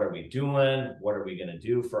 what are we doing? What are we going to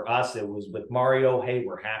do? For us, it was with Mario, hey,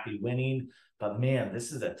 we're happy winning, but man,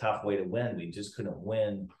 this is a tough way to win. We just couldn't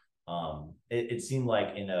win. It seemed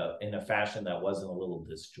like in a fashion that wasn't a little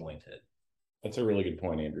disjointed. That's a really good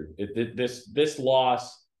point, Andrew. This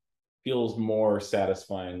loss feels more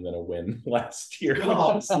satisfying than a win last year. It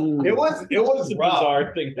was rough.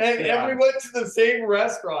 Bizarre thing. And we went to the same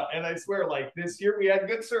restaurant, and I swear, like this year we had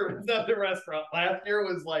good service at the restaurant. Last year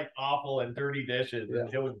was like awful and dirty dishes. Yeah.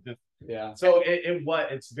 It was just So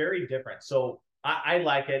it's very different. So I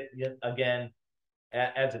like it. Again,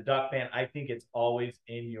 as a Duck fan, I think it's always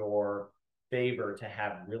in your favor to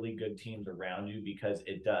have really good teams around you because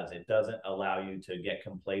it doesn't allow you to get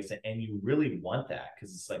complacent, and you really want that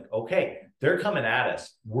because it's like, okay, they're coming at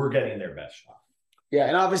us, we're getting their best shot. Yeah,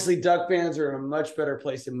 and obviously Duck fans are in a much better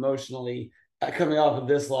place emotionally coming off of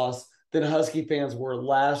this loss than Husky fans were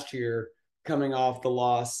last year coming off the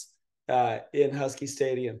loss in Husky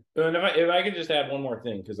Stadium. And if I could just add one more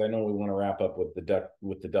thing, because I know we want to wrap up with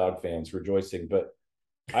the Dog fans rejoicing, but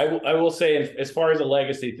I will say, as far as a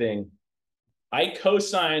legacy thing, I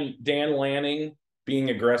co-sign Dan Lanning being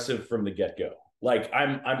aggressive from the get-go. Like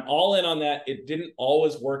I'm all in on that. It didn't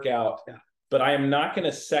always work out, but I am not going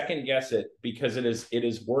to second guess it because it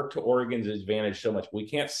is worked to Oregon's advantage so much. We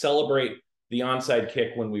can't celebrate the onside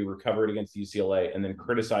kick when we recovered against UCLA and then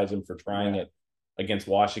criticize him for trying it against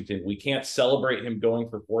Washington. We can't celebrate him going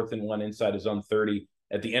for 4th and 1 inside his own 30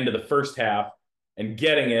 at the end of the first half and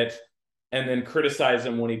getting it, and then criticize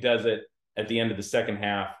him when he does it at the end of the second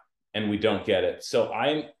half and we don't get it. So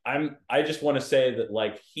I just want to say that,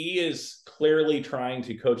 like, he is clearly trying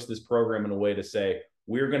to coach this program in a way to say,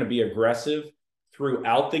 we're going to be aggressive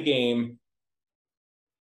throughout the game.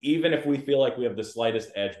 Even if we feel like we have the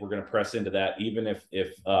slightest edge, we're going to press into that, even if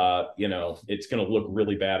it's going to look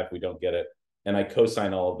really bad if we don't get it. And I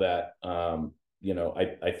co-sign all of that.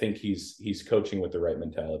 I think he's coaching with the right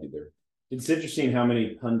mentality there. It's interesting how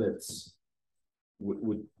many pundits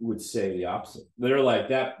would say the opposite. They're like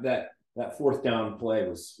that 4th down play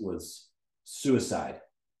was suicide,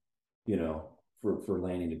 for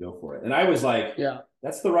Lanning to go for it. And I was like,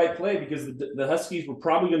 that's the right play because the Huskies were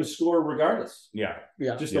probably going to score regardless. Yeah.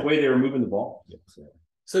 The way they were moving the ball. Yeah.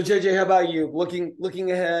 So JJ, how about you?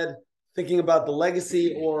 Looking ahead, thinking about the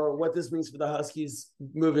legacy or what this means for the Huskies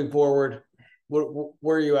moving forward.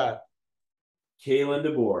 Where are you at? Kalen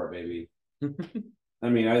DeBoer, baby. I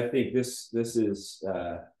mean, I think this is.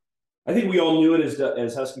 I think we all knew it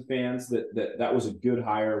as Husky fans that was a good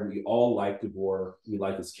hire. We all liked DeBoer. We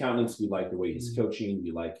like his countenance. We like the way he's coaching. We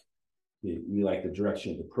like the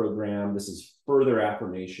direction of the program. This is further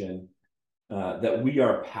affirmation that we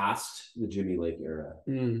are past the Jimmy Lake era.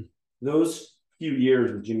 Those few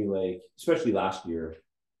years with Jimmy Lake, especially last year,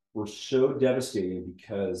 were so devastating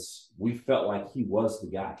because we felt like he was the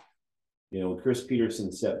guy. You know, when Chris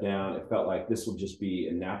Peterson stepped down, it felt like this would just be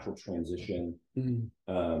a natural transition. And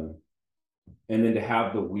then to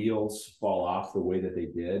have the wheels fall off the way that they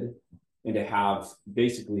did, and to have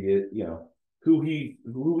basically, you know, who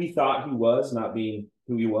we thought he was not being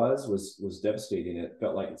who he was devastating. It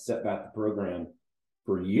felt like it set back the program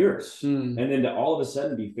for years. And then to all of a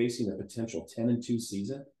sudden be facing a potential 10-2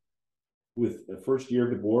 season with the first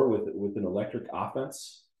year of DeBoer with an electric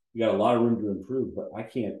offense. You got a lot of room to improve, but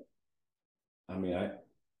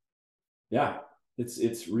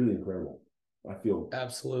it's really incredible. I feel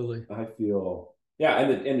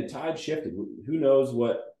and the tide shifted. Who knows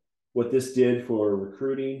what this did for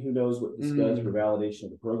recruiting? Who knows what this does for validation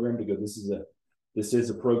of the program? Because this is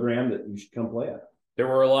a program that you should come play at. There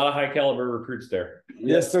were a lot of high caliber recruits there.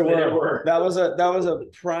 Yes, there were. That was a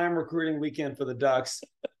prime recruiting weekend for the Ducks,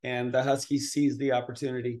 and the Huskies seized the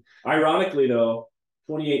opportunity. Ironically, though,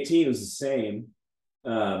 2018 was the same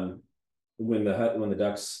when the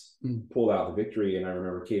Ducks pulled out the victory, and I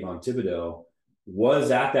remember Kayvon Thibodeau was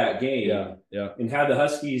at that game. And had the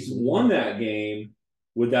Huskies won that game,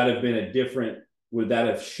 would that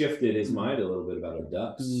have shifted his mind a little bit about the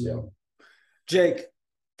Ducks? So, Jake,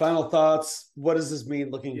 final thoughts. What does this mean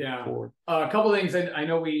looking forward? A couple of things. I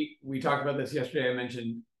know we talked about this yesterday. I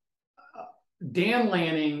mentioned Dan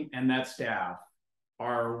Lanning and that staff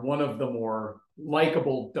are one of the more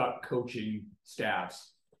likable Duck coaching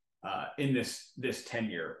staffs in this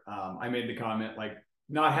tenure. I made the comment, like,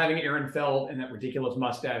 not having Aaron Feld and that ridiculous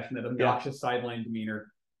mustache and that obnoxious sideline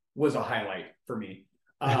demeanor was a highlight for me.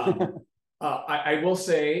 I will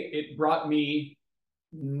say it brought me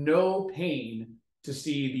no pain to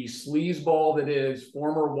see the sleazeball that is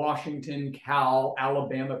former Washington, Cal,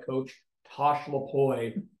 Alabama coach Tosh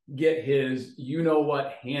Lapoy get his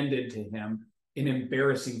you-know-what handed to him in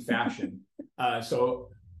embarrassing fashion. So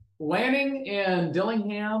Lanning and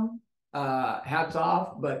Dillingham, hats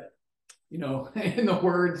off, but you know, in the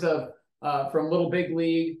words of from Little Big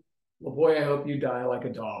League, well, boy, I hope you die like a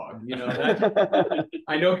dog. You know,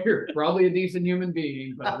 I know you're probably a decent human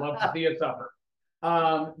being, but I'd love to see you suffer.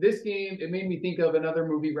 This game, it made me think of another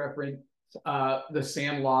movie reference, The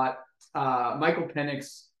Sandlot. Michael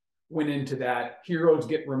Penix went into that heroes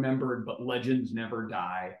get remembered, but legends never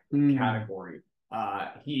die category.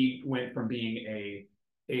 He went from being a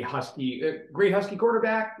great Husky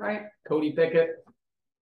quarterback, right? Cody Pickett,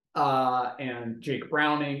 and Jake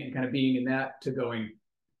Browning, and kind of being in that, to going,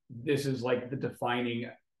 this is like the defining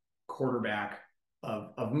quarterback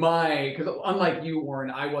of my, because unlike you,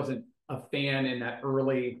 Warren, I wasn't a fan in that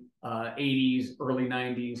early 80s, early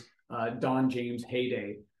 90s, Don James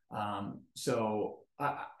heyday. So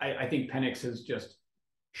I think Penix is just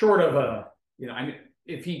short of a, you know, I mean,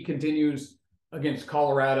 if he continues against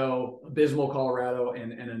Colorado, abysmal Colorado,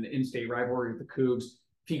 and an in-state rivalry with the Cougs,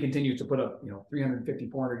 if he continues to put up, you know, 350,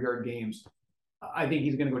 400-yard games, I think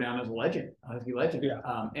he's going to go down as a legend, a Husky legend.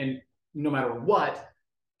 And no matter what,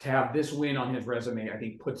 to have this win on his resume, I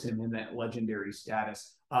think puts him in that legendary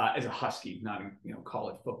status as a Husky, not in, you know,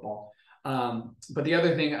 college football. But the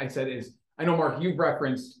other thing I said is, I know, Mark, you've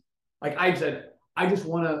referenced, like I said, I just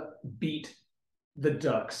want to beat the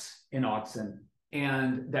Ducks in Autzen.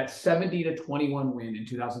 And that 70-21 win in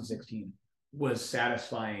 2016 was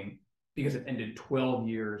satisfying because it ended 12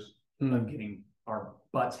 years of getting our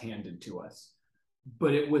butts handed to us.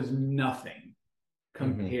 But it was nothing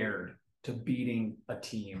compared to beating a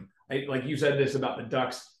team. Like you said this about the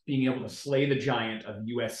Ducks being able to slay the giant of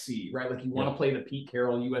USC, right? Like you want to play the Pete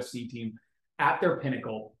Carroll USC team at their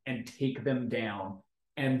pinnacle and take them down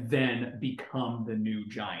and then become the new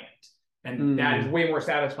giant. And that is way more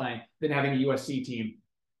satisfying than having a USC team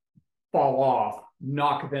fall off,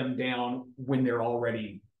 knock them down when they're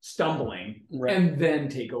already stumbling, and then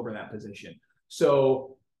take over that position.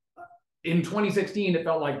 So in 2016, it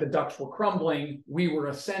felt like the Ducks were crumbling, we were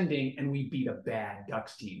ascending, and we beat a bad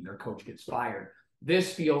Ducks team. Their coach gets fired.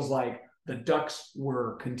 This feels like the Ducks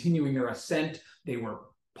were continuing their ascent. They were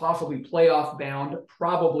possibly playoff bound,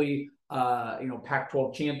 probably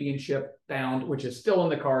Pac-12 championship bound, which is still in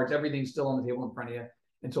the cards. Everything's still on the table in front of you.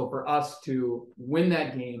 And so for us to win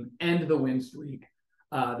that game, end the win streak,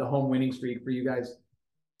 the home winning streak for you guys,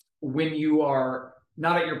 when you are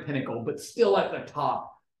not at your pinnacle, but still at the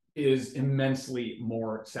top, is immensely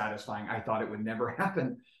more satisfying. I thought it would never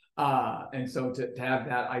happen. And so to have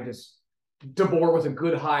that, DeBoer was a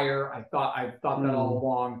good hire. I thought that all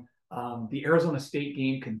along. The Arizona State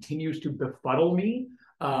game continues to befuddle me,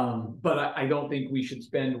 but I don't think we should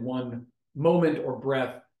spend one moment or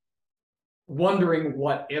breath wondering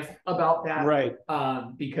what if about that. Right.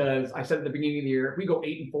 Because I said at the beginning of the year, if we go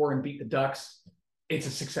 8-4 and beat the Ducks, it's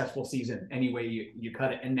a successful season any way you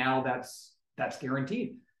cut it. And now that's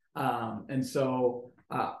guaranteed. And so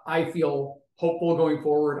I feel hopeful going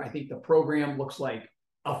forward. I think the program looks like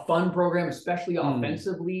a fun program, especially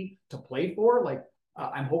offensively to play for. Like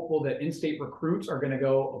I'm hopeful that in-state recruits are going to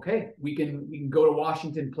go, okay, we can go to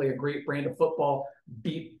Washington, play a great brand of football,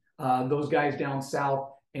 beat those guys down south,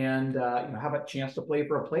 and have a chance to play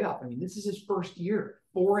for a playoff. I mean, this is his first year,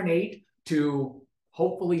 4-8 to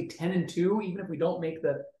hopefully 10-2. Even if we don't make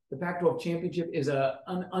the Pac-12 championship, is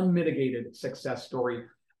an unmitigated success story,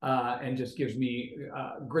 and just gives me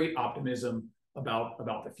great optimism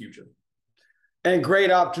about the future. And great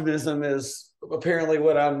optimism is apparently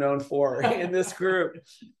what I'm known for in this group.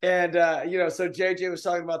 And, so JJ was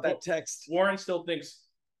talking about that text. Warren still thinks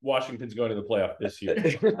Washington's going to the playoff this year.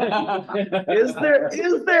 Is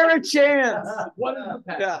there a chance? What is the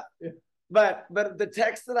path? Yeah. But the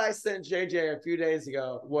text that I sent JJ a few days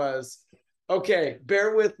ago was, okay,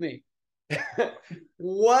 bear with me.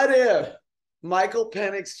 What if Michael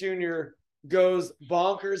Penix Jr. goes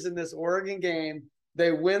bonkers in this Oregon game?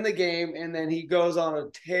 They win the game, and then he goes on a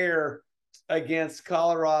tear against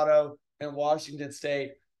Colorado and Washington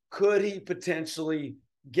State. Could he potentially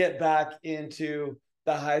get back into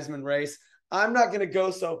the Heisman race? I'm not going to go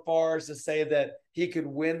so far as to say that he could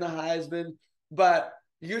win the Heisman, but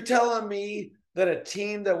you're telling me that a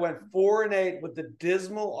team that went 4-8 with the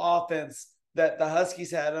dismal offense that the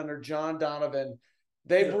Huskies had under John Donovan,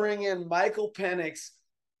 they bring in Michael Penix,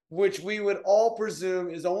 which we would all presume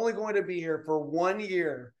is only going to be here for 1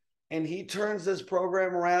 year, and he turns this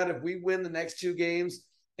program around. If we win the next 2 games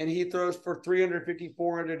and he throws for 350,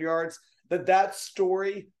 400 yards, that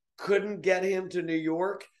story couldn't get him to New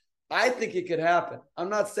York. I think it could happen. I'm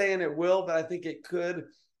not saying it will, but I think it could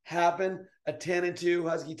happen, a 10-2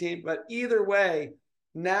 Husky team. But either way,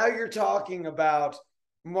 now you're talking about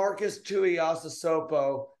Marcus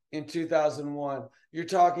Tuiasosopo in 2001. You're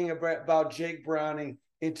talking about Jake Browning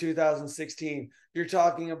in 2016. You're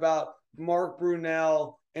talking about Mark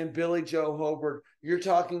Brunell and Billy Joe Hobart. You're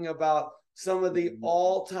talking about some of the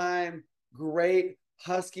all-time great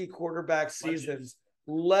Husky quarterback seasons,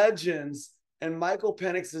 legends, and Michael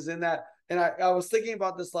Penix is in that. And I was thinking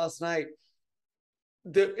about this last night.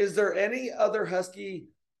 Is there any other Husky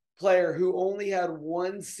player who only had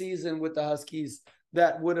 1 season with the Huskies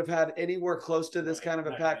that would have had anywhere close to this kind of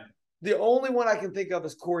impact? The only one I can think of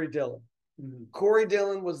is Corey Dillon. Corey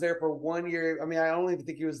Dillon was there for 1 year. I mean, I don't even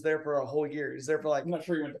think he was there for a whole year. He was there for I'm not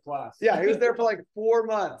sure he went to class. Yeah, he was there for 4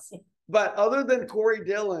 months. But other than Corey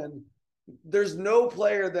Dillon, there's no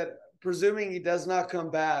player that, presuming he does not come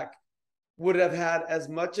back, would have had as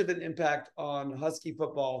much of an impact on Husky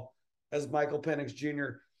football as Michael Penix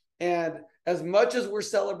Jr. And as much as we're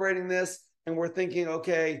celebrating this and we're thinking,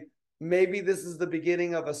 okay, maybe this is the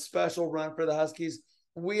beginning of a special run for the Huskies,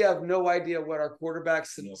 we have no idea what our quarterback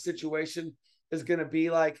situation is going to be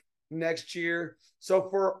like next year. So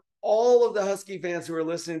for all of the Husky fans who are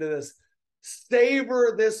listening to this,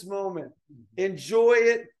 savor this moment, enjoy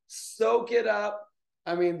it, soak it up.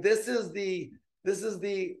 I mean, this is the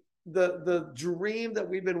dream that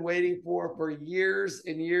we've been waiting for years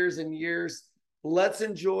and years and years. Let's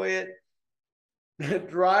enjoy it.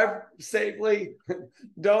 Drive safely.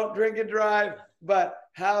 Don't drink and drive, but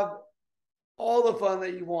have all the fun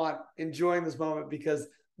that you want enjoying this moment, because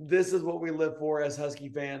this is what we live for as Husky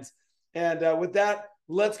fans. And with that,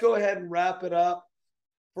 let's go ahead and wrap it up.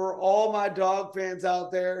 For all my dog fans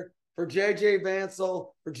out there, for JJ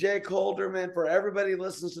Vansel, for Jake Holderman, for everybody who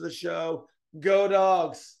listens to the show, go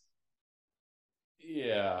Dogs.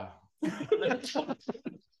 Yeah.